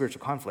talking about the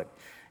spiritual conflict,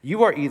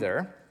 you are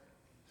either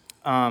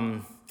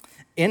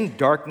in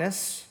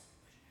darkness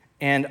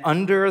and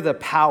under the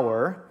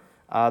power,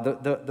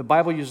 the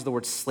Bible uses the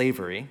word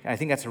slavery. I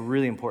think that's a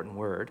really important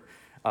word.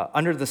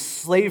 Under the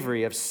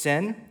slavery of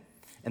sin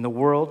and the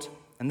world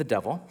and the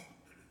devil,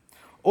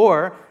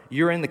 or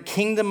you're in the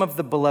kingdom of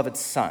the beloved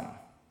Son.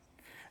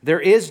 There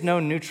is no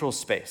neutral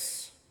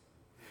space.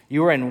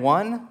 You are in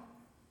one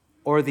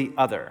or the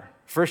other.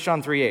 1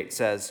 John 3:8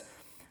 says,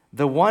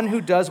 the one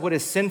who does what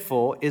is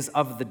sinful is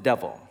of the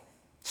devil.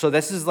 So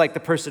this is like the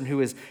person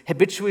who is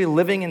habitually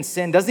living in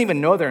sin, doesn't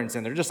even know they're in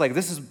sin. They're just like,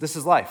 this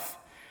is life.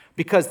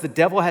 Because the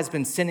devil has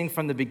been sinning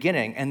from the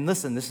beginning. And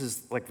listen, this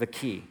is like the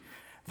key.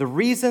 The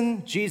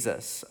reason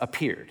Jesus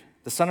appeared,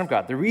 the Son of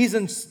God, the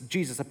reason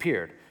Jesus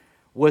appeared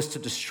was to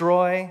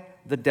destroy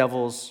the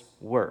devil's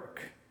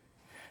work.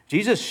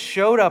 Jesus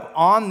showed up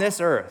on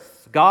this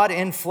earth, God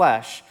in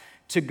flesh,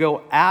 to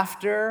go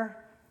after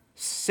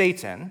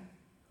Satan,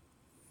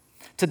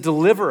 to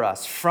deliver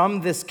us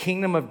from this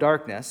kingdom of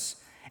darkness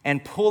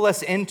and pull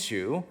us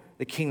into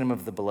the kingdom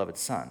of the beloved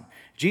Son.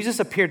 Jesus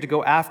appeared to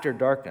go after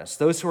darkness,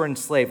 those who are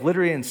enslaved,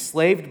 literally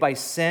enslaved by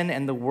sin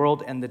and the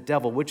world and the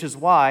devil, which is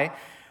why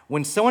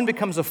when someone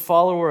becomes a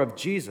follower of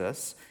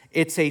Jesus,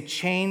 it's a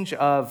change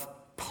of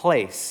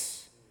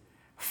place,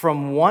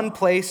 from one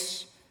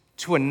place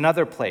to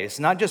another place,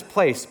 not just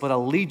place, but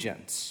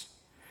allegiance.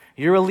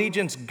 Your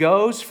allegiance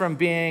goes from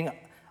being,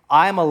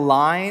 I'm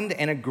aligned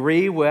and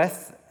agree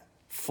with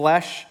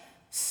flesh,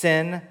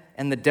 sin,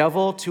 and the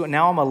devil, to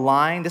now I'm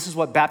aligned. This is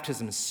what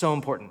baptism is so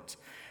important.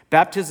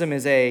 Baptism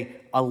is a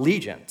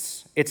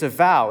allegiance. It's a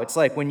vow. It's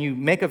like when you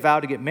make a vow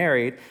to get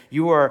married,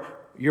 you're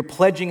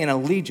pledging an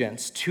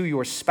allegiance to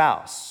your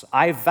spouse.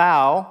 I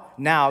vow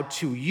now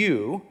to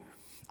you.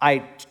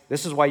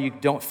 This is why you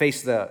don't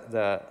face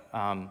the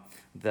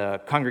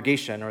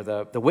congregation or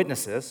the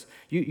witnesses.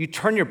 You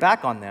turn your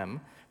back on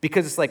them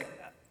because it's like,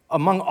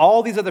 among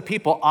all these other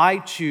people, I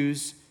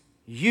choose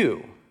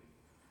you.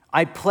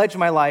 I pledge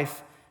my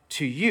life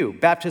to you.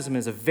 Baptism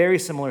is a very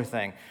similar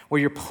thing, where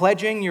you're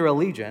pledging your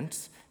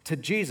allegiance to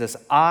Jesus.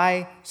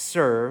 I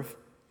serve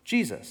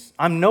Jesus.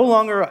 I'm no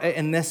longer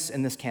in this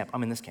camp.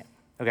 I'm in this camp,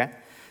 okay?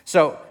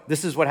 So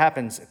this is what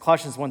happens,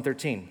 Colossians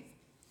 1:13.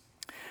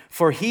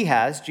 For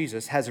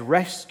Jesus has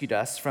rescued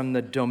us from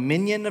the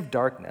dominion of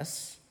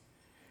darkness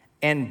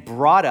and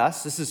brought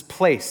us, this is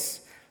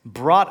place,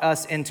 brought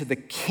us into the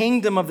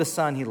kingdom of the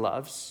Son he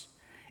loves,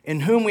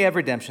 in whom we have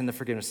redemption, the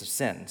forgiveness of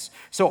sins.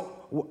 So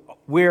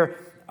we're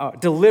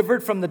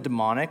delivered from the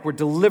demonic, we're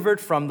delivered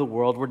from the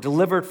world, we're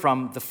delivered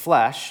from the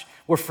flesh,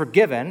 we're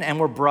forgiven, and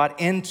we're brought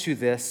into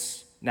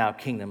this now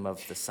kingdom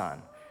of the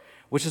Son.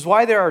 Which is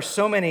why there are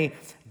so many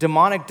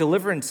demonic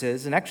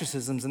deliverances and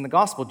exorcisms in the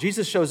gospel.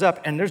 Jesus shows up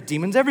and there's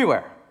demons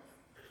everywhere.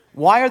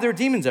 Why are there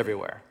demons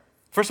everywhere?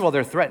 First of all,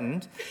 they're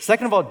threatened.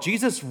 Second of all,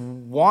 Jesus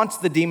wants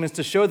the demons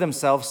to show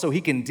themselves so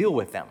he can deal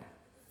with them.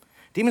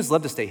 Demons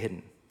love to stay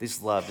hidden. They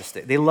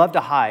love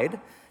to hide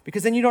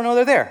because then you don't know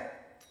they're there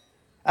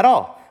at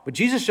all. But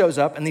Jesus shows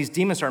up and these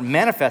demons start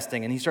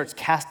manifesting and he starts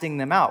casting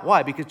them out.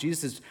 Why? Because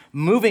Jesus is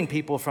moving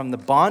people from the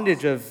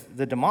bondage of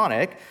the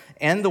demonic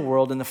and the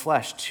world and the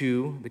flesh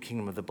to the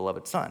kingdom of the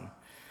beloved Son.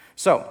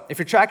 So, if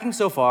you're tracking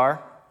so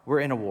far, we're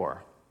in a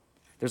war.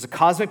 There's a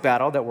cosmic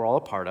battle that we're all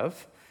a part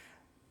of.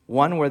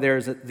 One where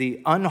there's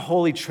the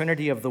unholy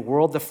trinity of the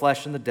world, the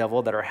flesh, and the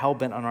devil that are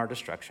hell-bent on our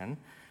destruction.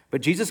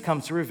 But Jesus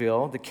comes to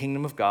reveal the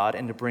kingdom of God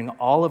and to bring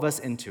all of us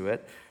into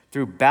it.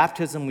 Through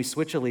baptism, we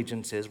switch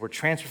allegiances. We're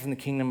transferred from the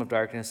kingdom of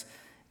darkness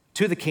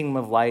to the kingdom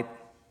of light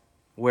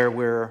where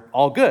we're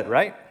all good,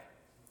 right?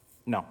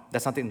 No,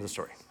 that's not the end of the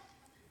story.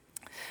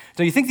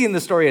 So you think the end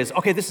of the story is,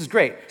 okay, this is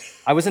great.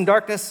 I was in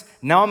darkness,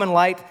 now I'm in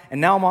light, and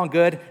now I'm all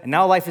good, and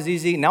now life is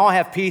easy, now I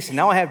have peace, and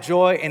now I have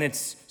joy, and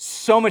it's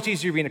so much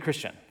easier being a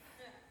Christian.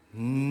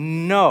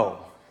 No.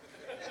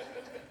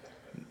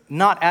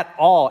 Not at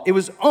all. It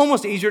was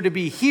almost easier to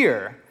be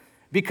here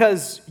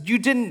because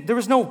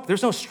there's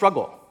no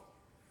struggle.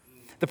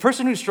 The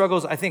person who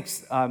struggles, I think,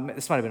 this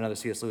might have been another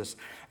C.S. Lewis,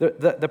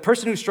 the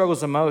person who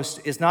struggles the most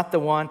is not the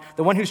one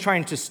who's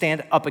trying to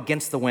stand up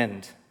against the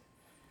wind.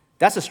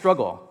 That's a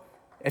struggle.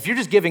 If you're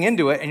just giving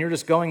into it and you're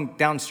just going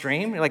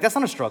downstream, you're like, that's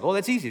not a struggle.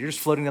 That's easy. You're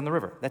just floating down the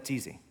river. That's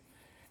easy.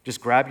 Just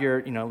grab your,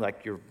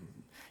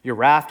 your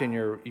raft and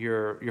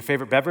your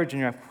favorite beverage,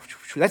 and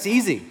that's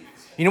easy.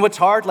 You know what's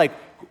hard? Like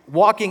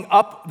walking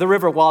up the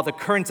river while the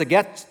current's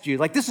against you.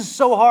 Like, this is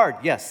so hard.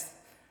 Yes,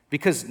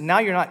 because now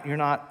you're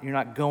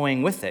not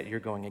going with it. You're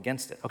going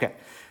against it. Okay,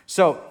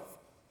 so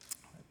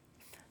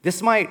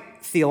this might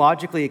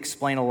theologically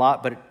explain a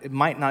lot, but it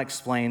might not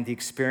explain the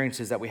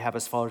experiences that we have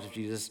as followers of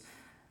Jesus.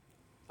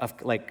 Of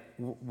like,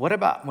 what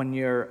about when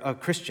you're a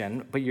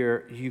Christian, but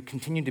you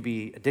continue to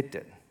be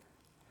addicted,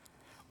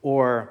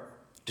 or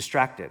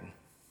distracted,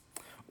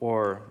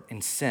 or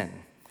in sin,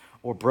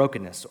 or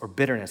brokenness, or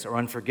bitterness, or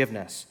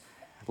unforgiveness?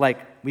 Like,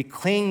 we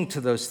cling to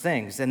those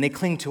things, and they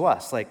cling to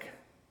us. Like,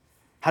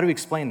 how do we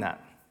explain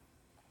that?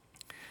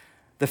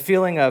 The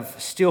feeling of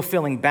still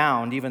feeling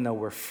bound, even though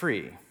we're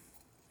free.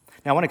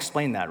 Now, I want to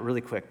explain that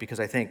really quick,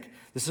 because I think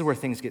this is where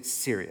things get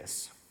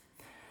serious.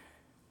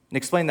 And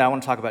explain that, I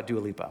want to talk about Dua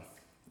Lipa.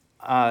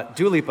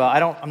 Dua Lipa,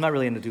 I'm not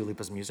really into Dua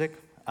Lipa's music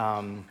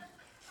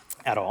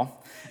at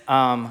all.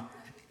 I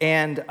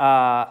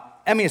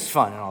mean, it's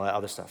fun and all that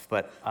other stuff,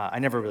 but I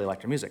never really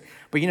liked her music.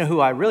 But you know who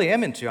I really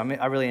am into? I'm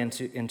really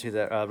into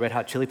the Red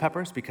Hot Chili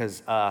Peppers,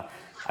 because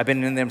I've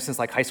been in them since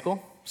like high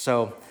school.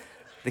 So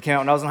they came out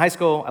when I was in high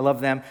school. I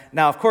love them.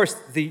 Now, of course,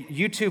 the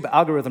YouTube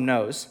algorithm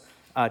knows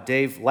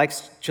Dave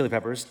likes Chili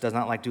Peppers, does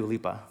not like Dua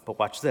Lipa, but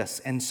watch this.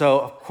 And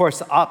so, of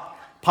course, up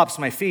pops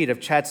my feed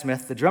of Chad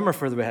Smith, the drummer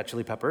for the Red Hot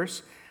Chili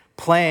Peppers,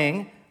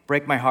 playing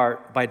Break My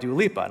Heart by Dua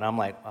Lipa. And I'm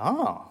like,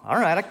 oh, all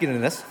right, I can get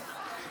into this.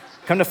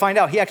 Come to find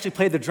out, he actually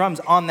played the drums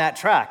on that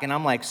track. And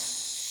I'm like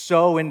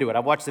so into it.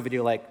 I've watched the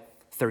video like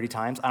 30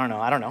 times. I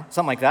don't know,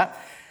 something like that.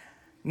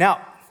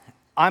 Now,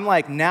 I'm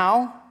like,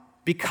 now,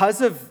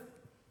 because of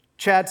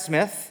Chad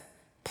Smith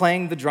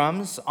playing the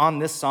drums on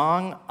this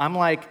song, I'm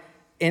like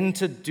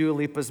into Dua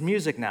Lipa's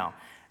music now.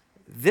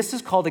 This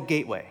is called a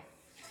gateway.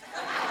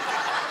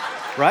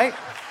 Right?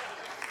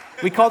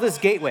 We call this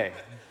gateway.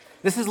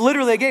 This is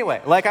literally a gateway.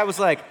 Like, I was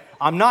like,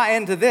 I'm not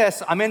into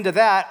this, I'm into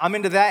that,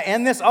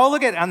 and this. Oh,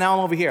 look at it, and now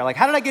I'm over here. Like,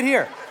 how did I get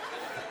here?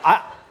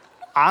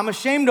 I'm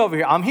ashamed over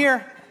here. I'm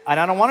here, and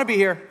I don't want to be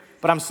here,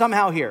 but I'm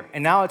somehow here.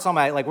 And now it's on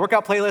my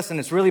workout playlist, and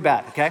it's really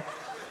bad, okay?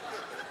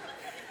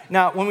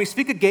 Now, when we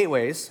speak of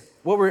gateways,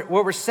 what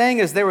we're saying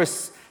is there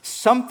was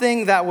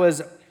something that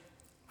was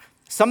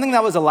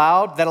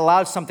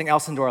allowed something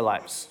else into our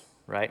lives,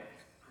 right?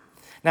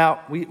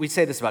 Now, we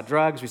say this about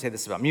drugs, we say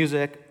this about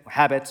music,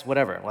 habits,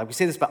 whatever. Like, we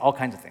say this about all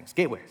kinds of things,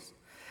 gateways.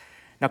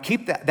 Now,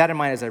 keep that in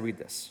mind as I read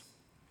this.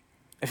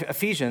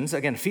 Ephesians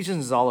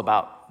is all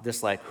about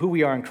this, like, who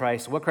we are in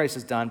Christ, what Christ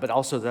has done, but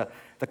also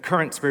the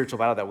current spiritual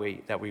battle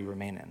that we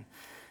remain in.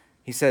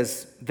 He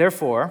says,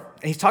 therefore,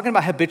 and he's talking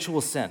about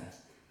habitual sin.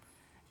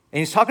 And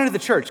he's talking to the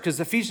church, because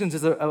Ephesians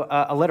is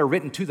a letter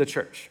written to the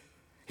church.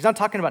 He's not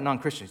talking about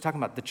non-Christians, he's talking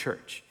about the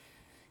church.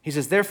 He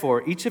says,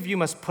 therefore, each of you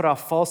must put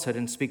off falsehood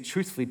and speak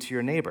truthfully to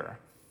your neighbor,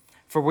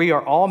 for we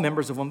are all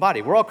members of one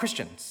body. We're all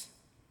Christians.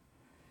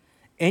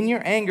 In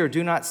your anger,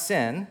 do not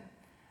sin.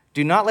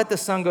 Do not let the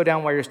sun go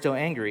down while you're still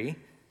angry,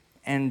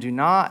 and do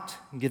not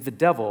give the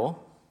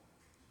devil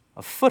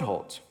a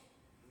foothold.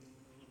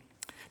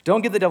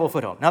 Don't give the devil a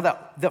foothold. Now,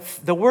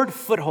 the word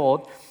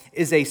foothold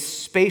is a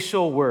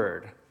spatial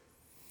word.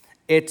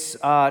 It's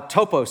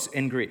topos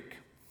in Greek.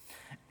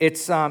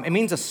 It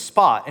means a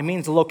spot. It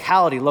means a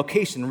locality,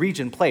 location,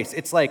 region, place.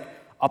 It's like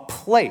a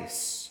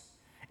place.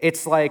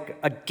 It's like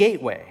a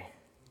gateway.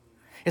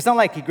 It's not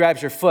like he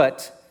grabs your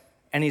foot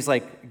and he's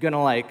like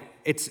gonna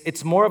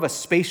it's more of a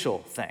spatial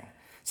thing.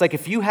 It's like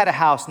if you had a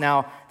house,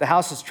 now the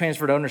house is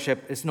transferred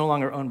ownership. It's no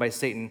longer owned by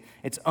Satan.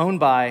 It's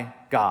owned by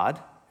God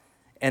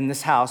and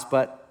this house,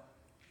 but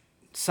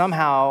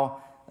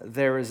somehow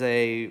there is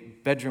a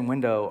bedroom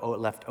window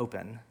left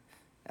open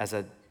as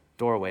a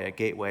doorway, a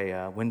gateway,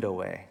 a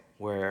windowway,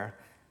 where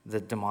the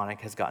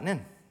demonic has gotten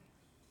in.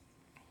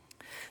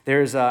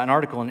 There's an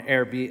article in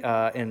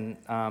Airbnb in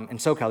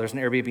SoCal. There's an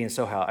Airbnb in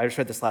SoCal. I just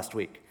read this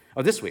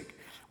this week,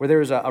 where there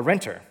was a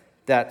renter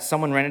that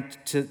someone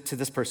rented to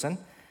this person,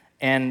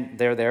 and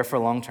they're there for a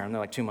long term.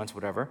 They're like 2 months,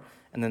 whatever.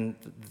 And then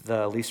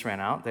the lease ran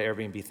out, the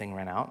Airbnb thing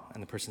ran out,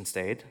 and the person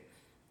stayed,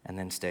 and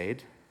then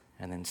stayed,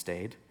 and then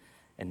stayed,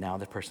 and now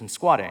the person's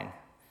squatting,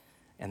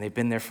 and they've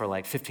been there for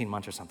like 15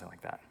 months or something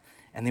like that,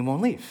 and they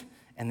won't leave.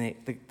 And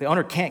the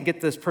owner can't get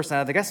this person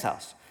out of the guest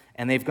house.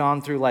 And they've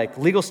gone through like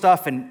legal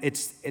stuff, and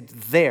it's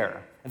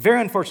there. A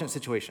very unfortunate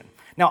situation.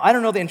 Now, I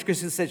don't know the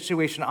intricacies of the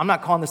situation. I'm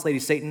not calling this lady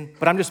Satan,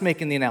 but I'm just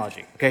making the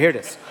analogy. Okay, here it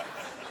is.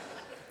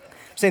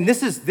 I'm saying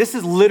this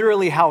is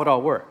literally how it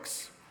all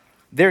works.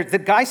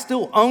 The guy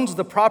still owns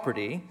the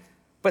property,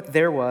 but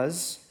there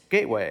was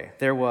gateway.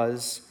 There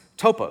was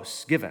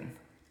topos given.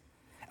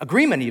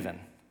 Agreement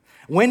even.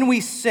 When we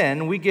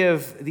sin, we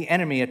give the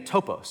enemy a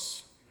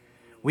topos.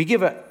 We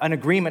give an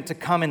agreement to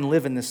come and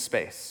live in this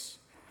space.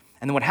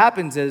 And then what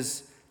happens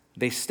is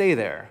they stay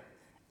there.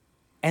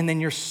 And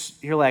then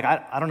you're like,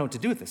 I don't know what to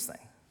do with this thing.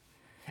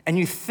 And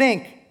you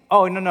think,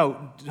 oh,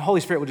 no, the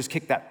Holy Spirit will just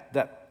kick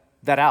that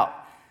out.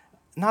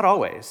 Not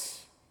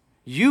always.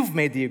 You've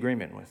made the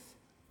agreement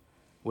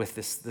with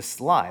this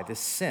lie, this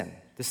sin,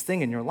 this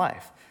thing in your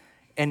life.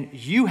 And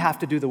you have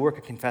to do the work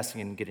of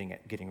confessing and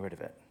getting rid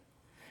of it.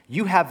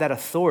 You have that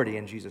authority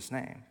in Jesus'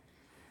 name.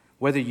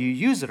 Whether you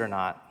use it or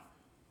not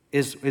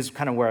is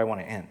kind of where I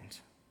want to end.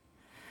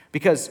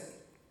 Because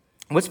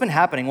what's been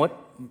happening,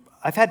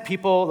 I've had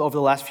people over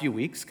the last few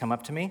weeks come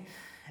up to me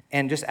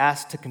and just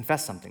ask to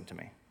confess something to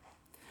me.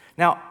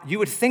 Now, you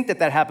would think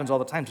that happens all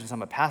the time since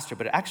I'm a pastor,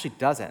 but it actually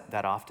doesn't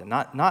that often.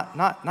 Not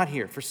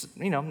here.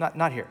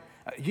 Not here.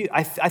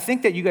 I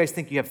think that you guys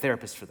think you have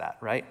therapists for that,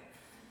 right?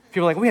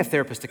 People are like, we have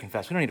therapists to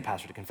confess. We don't need a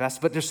pastor to confess.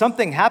 But there's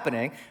something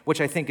happening,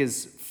 which I think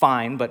is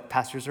fine, but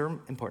pastors are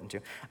important too.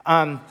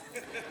 And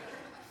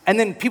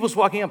then people's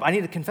walking up, I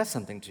need to confess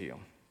something to you.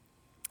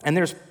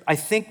 And I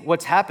think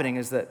what's happening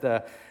is that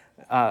the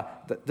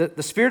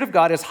Spirit of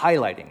God is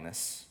highlighting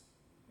this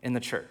in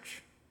the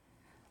church.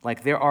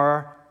 Like there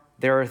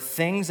are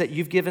things that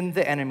you've given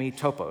the enemy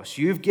topos.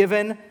 You've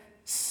given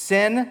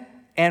sin,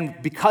 and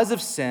because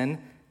of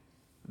sin,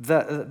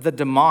 the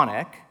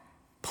demonic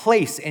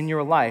place in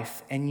your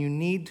life, and you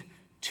need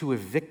to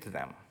evict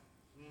them.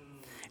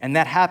 And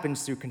that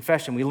happens through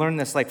confession. We learned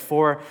this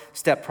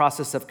 4-step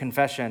process of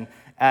confession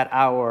at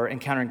our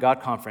Encountering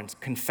God conference.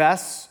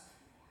 Confess,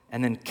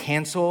 and then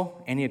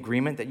cancel any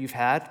agreement that you've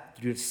had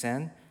due to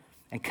sin,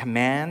 and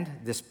command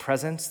this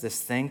presence,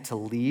 this thing, to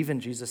leave in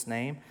Jesus'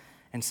 name,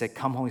 and say,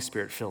 come, Holy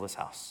Spirit, fill this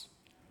house.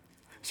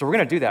 So we're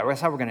going to do that.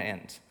 That's how we're going to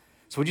end.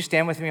 So would you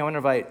stand with me? I want to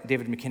invite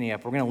David McKinney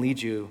up. We're going to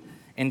lead you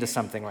into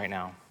something right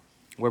now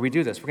where we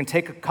do this. We're going to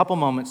take a couple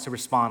moments to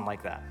respond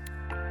like that.